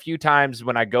have been a few times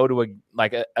when I go to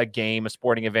a game, a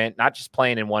sporting event, not just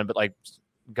playing in one, but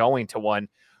going to one,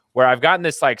 where I've gotten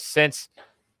this sense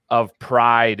of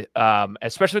pride,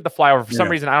 especially with the flyover. For some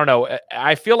reason, I don't know.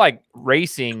 I feel like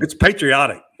racing. It's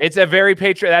patriotic. It's a very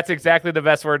That's exactly the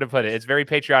best word to put it. It's very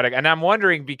patriotic. And I'm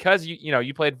wondering, because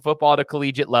you played football at a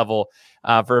collegiate level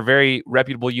for a very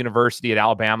reputable university at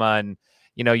Alabama, and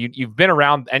you've been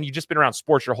around, and you've just been around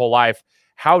sports your whole life.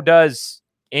 How does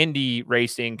Indy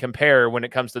racing compare when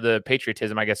it comes to the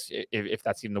patriotism? I guess if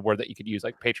that's even the word that you could use,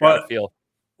 like patriotic feel.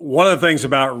 One of the things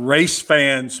about race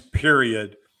fans,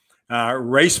 period.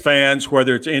 Race fans,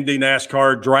 whether it's Indy,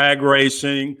 NASCAR, drag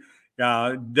racing,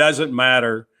 doesn't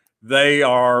matter. They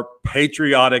are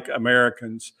patriotic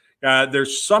Americans.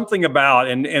 There's something about,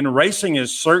 and racing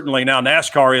is certainly, now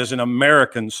NASCAR is an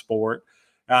American sport,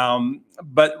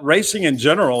 but racing in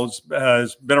general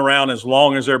has been around as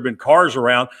long as there have been cars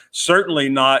around, certainly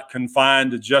not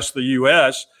confined to just the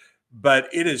U.S., but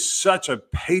it is such a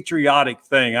patriotic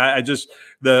thing. I just,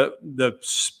 the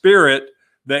spirit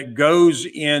that goes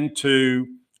into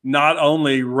not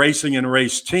only racing and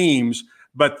race teams,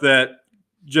 but that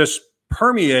just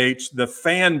permeates the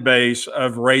fan base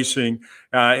of racing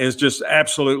is just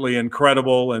absolutely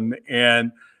incredible. And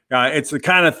it's the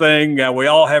kind of thing, we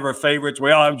all have our favorites.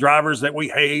 We all have drivers that we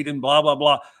hate and blah, blah,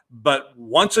 blah. But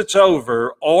once it's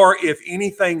over, or if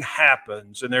anything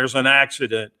happens and there's an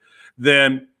accident,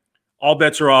 then all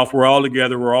bets are off. We're all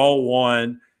together. We're all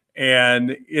one.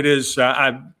 And it is,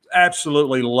 I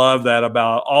absolutely love that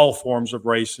about all forms of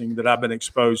racing that I've been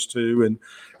exposed to.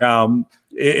 And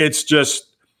it's just,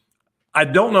 I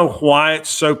don't know why it's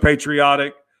so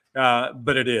patriotic,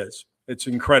 but it is. It's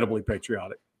incredibly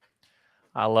patriotic.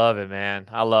 I love it, man.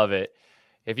 I love it.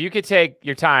 If you could take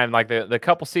your time, like the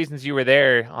couple seasons you were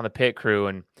there on the pit crew,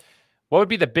 and what would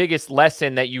be the biggest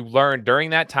lesson that you learned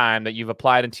during that time that you've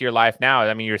applied into your life now?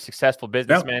 I mean, you're a successful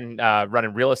businessman,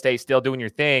 running real estate, still doing your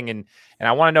thing. And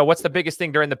I want to know, what's the biggest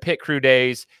thing during the pit crew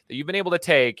days that you've been able to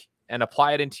take and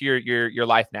apply it into your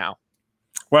life now?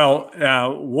 Well,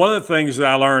 one of the things that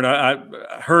I learned,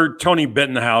 I heard Tony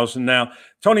Bittenhausen. Now,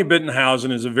 Tony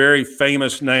Bittenhausen is a very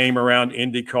famous name around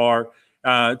IndyCar.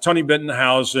 Tony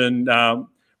Bittenhausen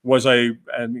was an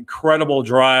incredible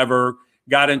driver,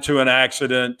 got into an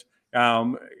accident.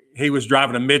 He was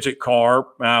driving a midget car,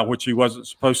 which he wasn't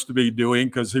supposed to be doing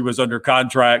because he was under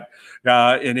contract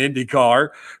in IndyCar.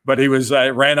 But he was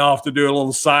ran off to do a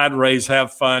little side race,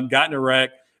 have fun, got in a wreck.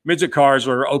 Midget cars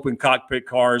are open cockpit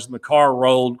cars, and the car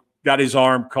rolled, got his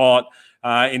arm caught,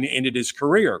 and ended his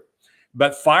career.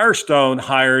 But Firestone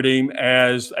hired him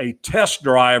as a test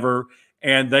driver,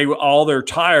 and all their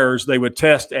tires they would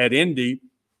test at Indy.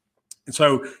 And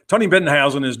so Tony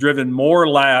Bittenhausen has driven more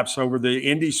laps over the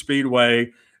Indy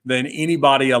Speedway than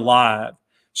anybody alive.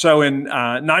 So in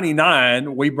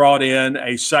 99, we brought in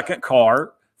a second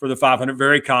car for the 500,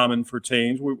 very common for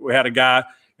teams. We had a guy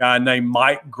named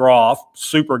Mike Groff,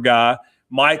 super guy.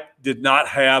 Mike did not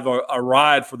have a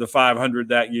ride for the 500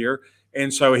 that year,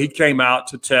 and so he came out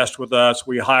to test with us.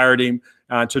 We hired him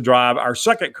to drive our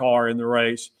second car in the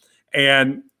race,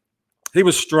 and he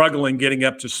was struggling getting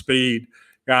up to speed.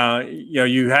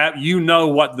 You know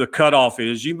what the cutoff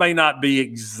is. You may not be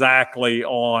exactly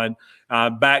on.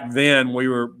 Back then,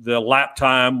 the lap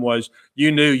time was,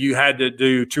 you knew you had to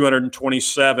do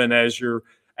 227 as your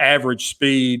average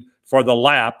speed for the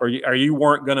lap, or you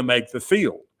weren't going to make the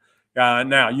field.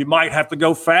 Now, you might have to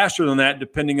go faster than that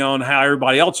depending on how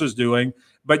everybody else is doing,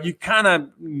 but you kind of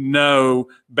know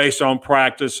based on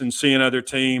practice and seeing other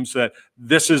teams that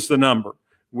this is the number.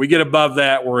 We get above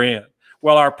that, we're in.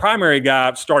 Well, our primary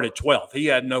guy started 12th. He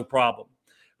had no problem.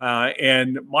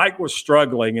 And Mike was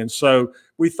struggling, and so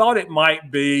we thought it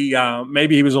might be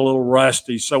maybe he was a little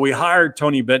rusty. So we hired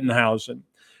Tony Bittenhausen.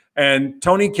 And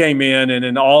Tony came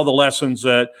in all the lessons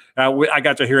that I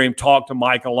got to hear him talk to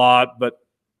Mike a lot. But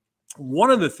one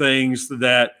of the things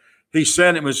that he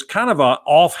said, it was kind of an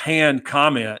offhand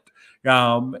comment,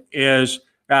 is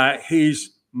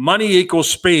he's money equals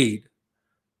speed.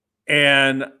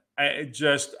 And I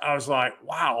was like,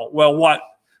 wow. Well, what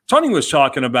Tony was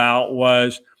talking about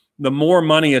was the more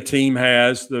money a team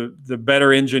has, the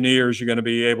better engineers you're going to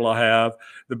be able to have,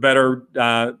 the better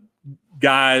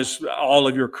guys, all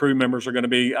of your crew members are going to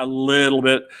be a little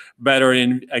bit better.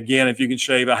 And again, if you can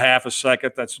shave a half a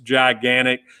second, that's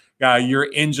gigantic.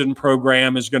 Your engine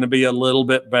program is going to be a little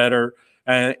bit better.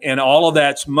 And all of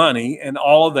that's money, and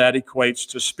all of that equates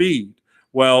to speed.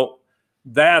 Well,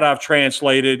 that I've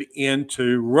translated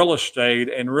into real estate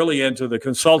and really into the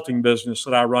consulting business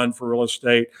that I run for real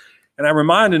estate. And I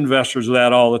remind investors of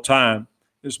that all the time.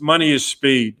 Is money is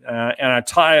speed. And I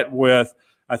tie it with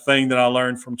a thing that I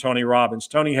learned from Tony Robbins.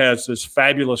 Tony has this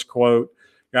fabulous quote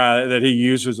that he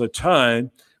uses a ton,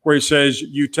 where he says,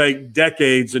 you take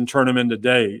decades and turn them into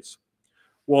days.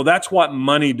 Well, that's what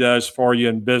money does for you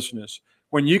in business.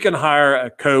 When you can hire a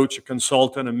coach, a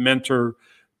consultant, a mentor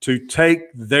to take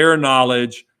their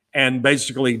knowledge and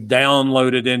basically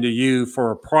download it into you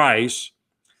for a price,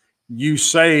 you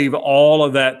save all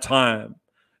of that time.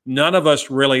 None of us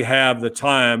really have the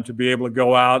time to be able to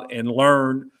go out and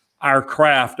learn our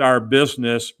craft, our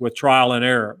business with trial and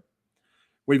error.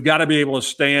 We've got to be able to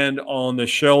stand on the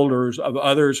shoulders of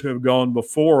others who have gone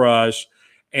before us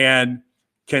and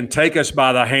can take us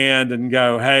by the hand and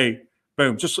go, hey,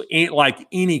 boom, just like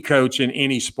any coach in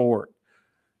any sport.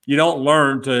 You don't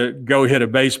learn to go hit a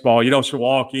baseball. You don't just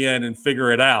walk in and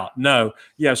figure it out. No,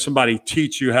 you have somebody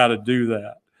teach you how to do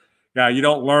that. You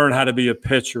don't learn how to be a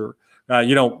pitcher.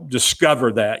 You don't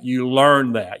discover that. You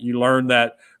learn that. You learn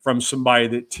that from somebody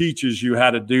that teaches you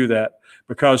how to do that,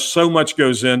 because so much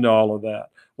goes into all of that.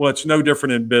 Well, it's no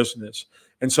different in business.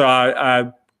 And so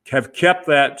I have kept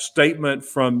that statement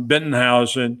from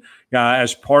Bentonhausen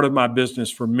as part of my business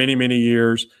for many, many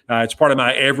years. It's part of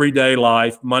my everyday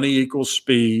life. Money equals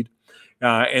speed.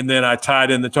 And then I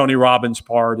tied in the Tony Robbins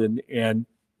part, and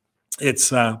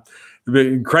it's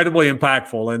incredibly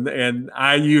impactful. And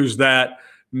I use that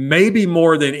maybe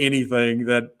more than anything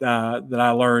that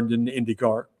I learned in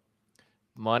IndyCar.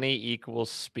 Money equals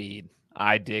speed.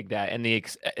 I dig that. And the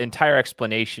entire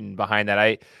explanation behind that.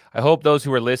 I hope those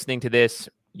who are listening to this,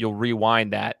 you'll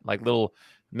rewind that like little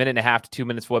minute and a half to 2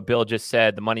 minutes of what Bill just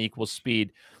said. The money equals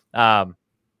speed. I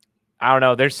don't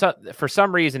know. There's for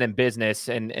some reason in business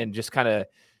and just kind of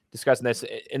discussing this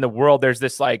in the world, there's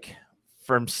this like,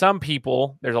 from some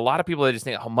people, there's a lot of people that just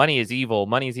think, oh, money is evil.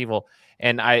 Money is evil.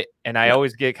 And I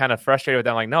always get kind of frustrated with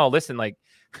that. I'm like, no, listen, like,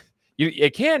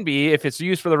 it can be if it's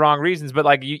used for the wrong reasons, but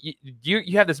like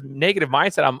you have this negative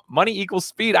mindset on money equals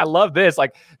speed. I love this.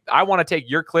 Like, I want to take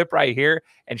your clip right here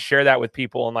and share that with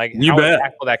people, and like how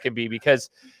impactful that can be, because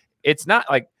it's not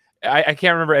like I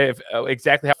can't remember if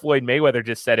exactly how Floyd Mayweather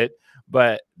just said it,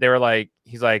 but they were like,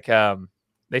 he's like,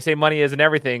 they say money isn't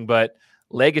everything, but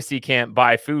legacy can't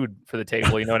buy food for the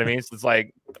table. You know what I mean? So it's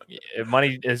like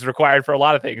money is required for a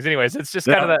lot of things. Anyways, it's just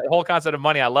kind of the whole concept of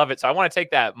money. I love it. So I want to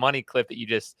take that money clip that you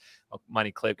just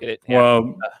money clip. Get it?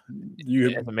 Well,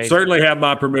 you certainly have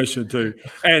my permission to.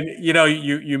 And you know,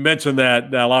 you mentioned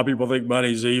that a lot of people think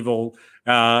money's evil,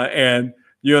 and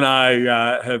you and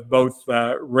I have both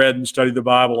read and studied the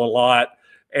Bible a lot,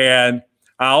 and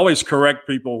I always correct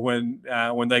people when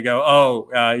they go,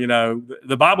 you know,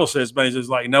 the Bible says money is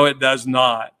like, no, it does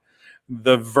not.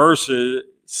 The verse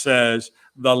says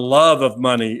the love of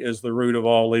money is the root of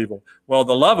all evil. Well,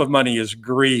 the love of money is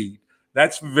greed.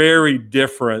 That's very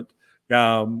different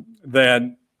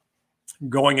than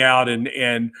going out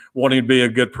and wanting to be a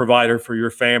good provider for your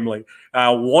family.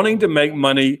 Wanting to make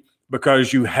money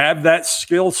because you have that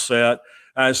skill set,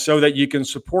 so that you can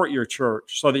support your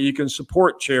church, so that you can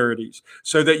support charities,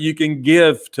 so that you can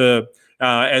give to,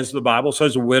 as the Bible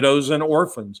says, widows and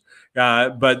orphans.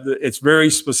 But it's very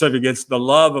specific. It's the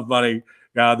love of money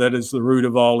that is the root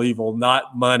of all evil,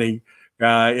 not money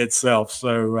itself.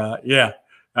 So,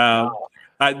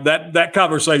 that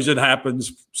conversation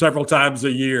happens several times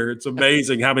a year. It's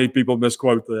amazing how many people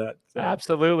misquote that. So.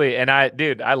 Absolutely. And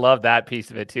I love that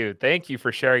piece of it too. Thank you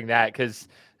for sharing that, because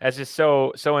that's just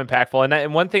so impactful.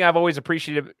 And one thing I've always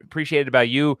appreciated about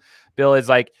you, Bill, is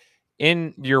like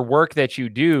in your work that you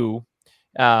do,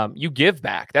 you give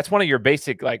back. That's one of your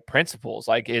basic like principles,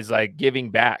 like is like giving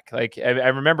back. Like I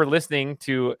remember listening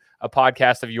to a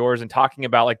podcast of yours and talking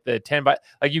about like the 10 by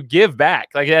like you give back.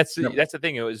 Like that's the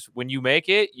thing. It was when you make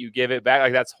it, you give it back.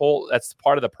 Like that's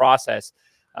part of the process.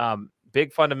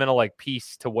 Big fundamental like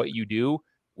piece to what you do,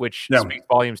 which speaks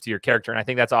volumes to your character. And I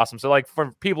think that's awesome. So like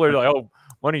for people who are like, oh,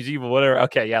 money's evil, whatever.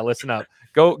 Okay. Yeah. Listen up,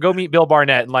 go meet Bill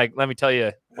Barnett. And like, let me tell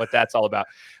you what that's all about.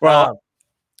 Well,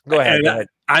 go ahead.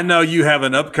 I know you have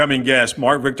an upcoming guest,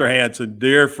 Mark Victor Hansen,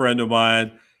 dear friend of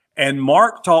mine. And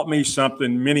Mark taught me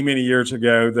something many, many years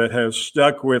ago that has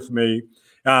stuck with me.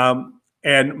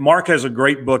 And Mark has a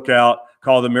great book out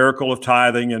called The Miracle of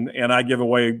Tithing. And I give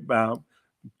away 200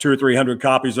 or 300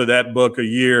 copies of that book a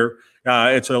year.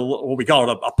 It's what we call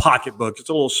it a pocket book. It's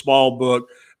a little small book,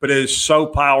 but it is so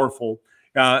powerful.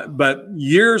 But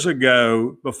years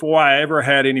ago, before I ever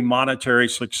had any monetary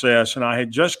success, and I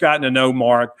had just gotten to know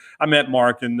Mark, I met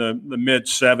Mark in the mid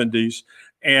 70s,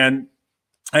 and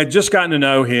I had just gotten to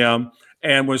know him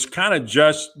and was kind of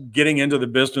just getting into the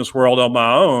business world on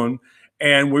my own.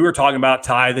 And we were talking about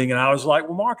tithing, and I was like,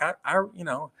 well, Mark, I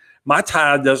my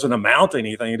tithe doesn't amount to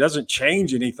anything. It doesn't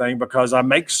change anything because I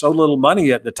make so little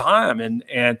money at the time.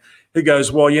 And he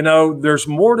goes, well, there's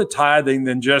more to tithing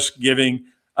than just giving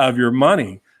of your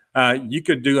money. You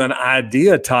could do an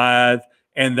idea tithe,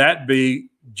 and that be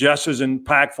just as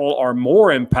impactful or more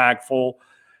impactful.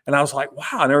 And I was like, wow,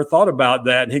 I never thought about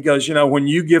that. And he goes, when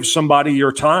you give somebody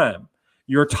your time,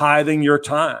 you're tithing your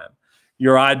time.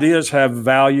 Your ideas have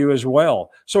value as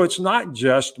well. So it's not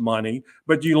just money,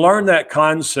 but you learn that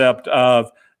concept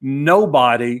of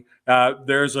nobody.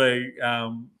 There's a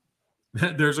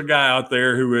guy out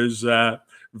there who is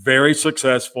very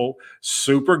successful,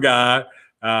 super guy.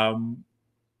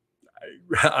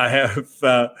 I have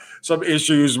some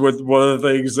issues with one of the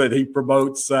things that he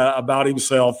promotes about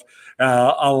himself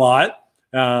a lot,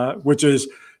 which is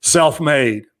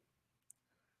self-made.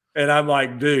 And I'm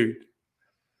like, dude,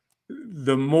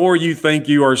 the more you think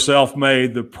you are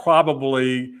self-made, the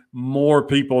probably more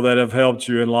people that have helped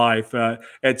you in life.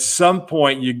 At some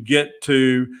point, you get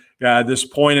to this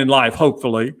point in life,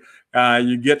 hopefully,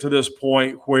 you get to this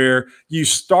point where you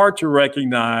start to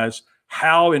recognize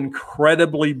how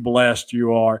incredibly blessed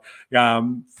you are.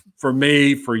 For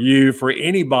me, for you, for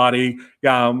anybody.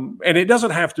 And it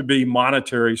doesn't have to be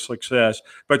monetary success,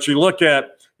 but you look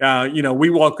at, we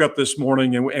woke up this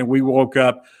morning and we woke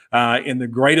up in the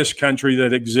greatest country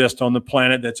that exists on the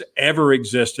planet that's ever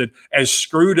existed. As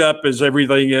screwed up as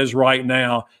everything is right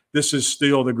now, this is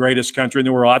still the greatest country in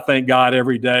the world. I thank God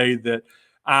every day that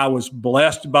I was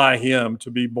blessed by him to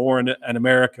be born an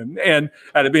American, and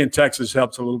to be in Texas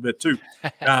helps a little bit too.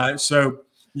 So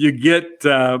you get,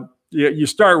 you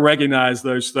start recognize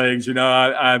those things.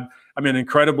 I'm in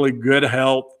incredibly good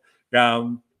health.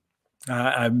 I'm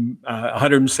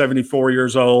 174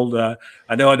 years old. I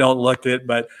know I don't look it,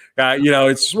 but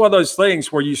it's one of those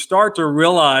things where you start to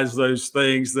realize those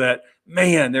things that,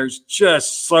 man, there's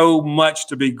just so much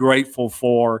to be grateful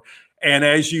for. And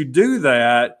as you do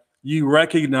that, you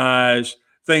recognize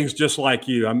things just like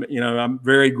you. I'm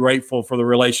very grateful for the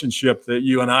relationship that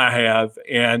you and I have.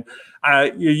 And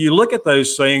you look at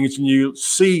those things and you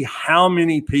see how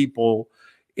many people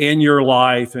in your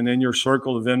life and in your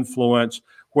circle of influence,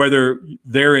 whether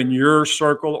they're in your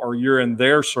circle or you're in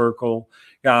their circle,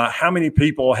 how many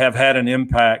people have had an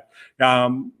impact.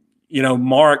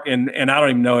 Mark, and I don't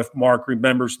even know if Mark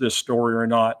remembers this story or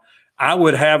not. I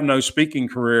would have no speaking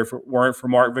career if it weren't for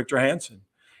Mark Victor Hansen.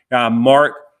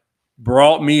 Mark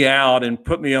brought me out and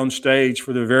put me on stage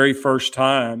for the very first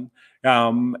time.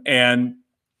 And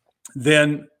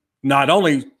then not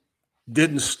only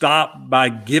didn't stop by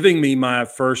giving me my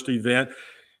first event,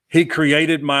 he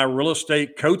created my real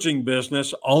estate coaching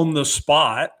business on the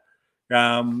spot.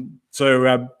 So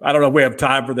I don't know if we have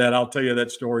time for that. I'll tell you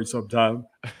that story sometime.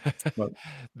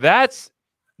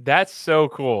 That's so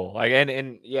cool. Like,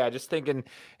 and yeah, just thinking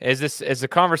as the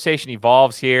conversation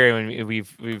evolves here, and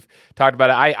we've talked about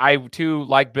it. I too,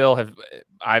 like Bill,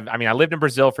 I lived in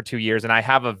Brazil for 2 years, and I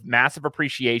have a massive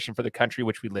appreciation for the country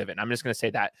which we live in. I'm just going to say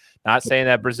that, not saying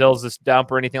that Brazil's this dump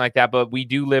or anything like that, but we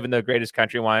do live in the greatest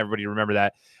country. I want everybody to remember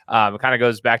that. It kind of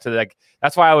goes back to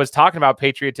that's why I was talking about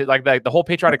patriotism, like the whole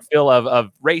patriotic feel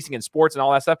of racing and sports and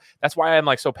all that stuff. That's why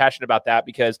I'm so passionate about that,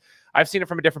 because I've seen it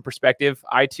from a different perspective.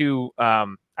 I too, I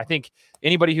think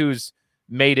anybody who's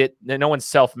made it, no one's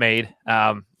self-made.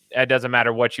 It doesn't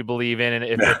matter what you believe in.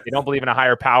 And if you don't believe in a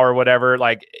higher power or whatever,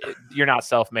 you're not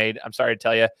self-made. I'm sorry to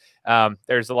tell you.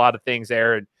 There's a lot of things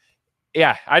there. And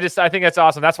yeah, I think that's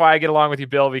awesome. That's why I get along with you,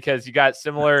 Bill, because you got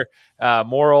similar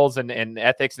morals and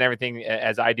ethics and everything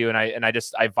as I do. And I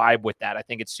vibe with that. I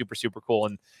think it's super, super cool.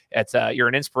 And it's, you're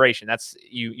an inspiration. That's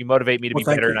you motivate me to be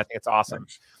better. And I think it's awesome.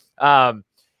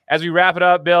 As we wrap it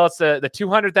up, Bill, it's the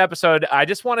 200th episode. I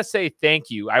just want to say thank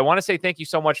you. I want to say thank you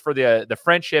so much for the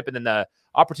friendship and then the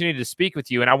opportunity to speak with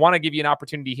you. And I want to give you an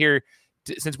opportunity here,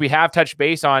 since we have touched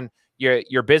base on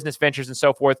your business ventures and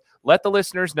so forth. Let the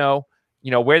listeners know,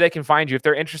 where they can find you if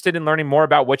they're interested in learning more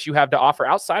about what you have to offer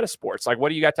outside of sports. Like, what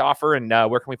do you got to offer, and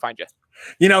where can we find you?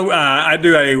 I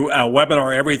do a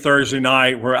webinar every Thursday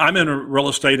night where I'm in real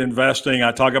estate investing.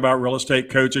 I talk about real estate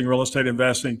coaching, real estate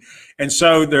investing. And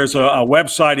so there's a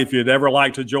website, if you'd ever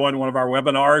like to join one of our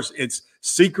webinars, it's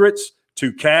Secrets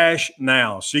to Cash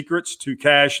Now,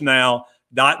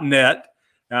 secretstocashnow.net.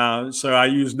 So I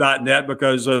use .net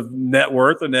because of net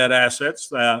worth and net assets.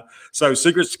 So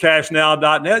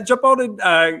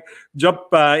secretstocashnow.net. Jump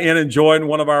in and join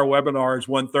one of our webinars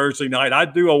one Thursday night. I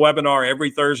do a webinar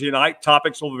every Thursday night.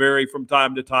 Topics will vary from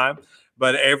time to time,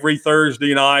 but every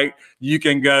Thursday night you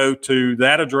can go to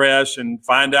that address and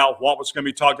find out what was going to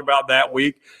be talked about that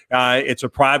week. It's a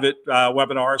private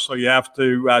webinar, so you have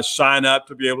to sign up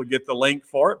to be able to get the link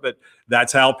for it. But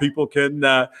that's how people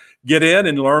can get in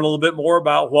and learn a little bit more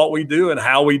about what we do and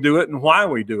how we do it and why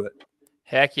we do it.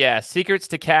 Heck yeah.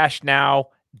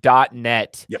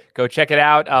 secretstocashnow.net. Yep. Go check it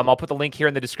out. I'll put the link here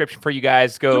in the description for you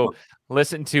guys. Go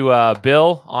listen to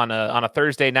Bill on a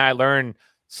Thursday night, learn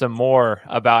some more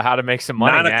about how to make some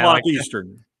money. 9 o'clock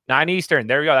Eastern. 9 Eastern.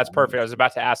 There you go. That's perfect. I was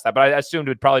about to ask that, but I assumed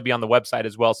it would probably be on the website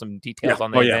as well. Some details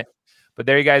on the event. But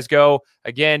there you guys go.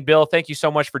 Again, Bill, thank you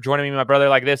so much for joining me, my brother.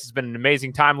 Like, this has been an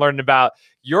amazing time learning about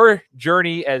your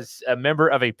journey as a member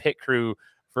of a pit crew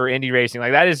for Indy racing.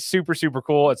 Like, that is super, super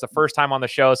cool. It's the first time on the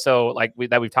show. So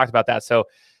we've talked about that. So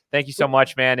thank you so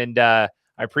much, man. And I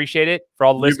appreciate it for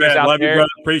all the listeners out there. You, brother.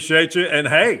 Appreciate you. And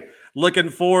hey, looking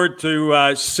forward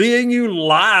to seeing you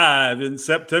live in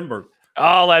September.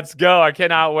 Oh, let's go. I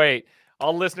cannot wait.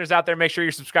 All listeners out there, make sure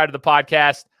you're subscribed to the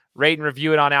podcast, rate and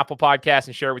review it on Apple Podcasts,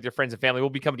 and share it with your friends and family. We'll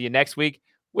be coming to you next week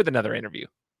with another interview.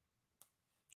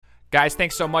 Guys,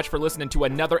 thanks so much for listening to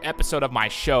another episode of my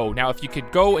show. Now, if you could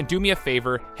go and do me a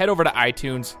favor, head over to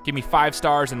iTunes, give me 5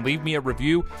 stars, and leave me a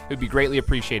review. It would be greatly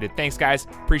appreciated. Thanks, guys.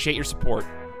 Appreciate your support.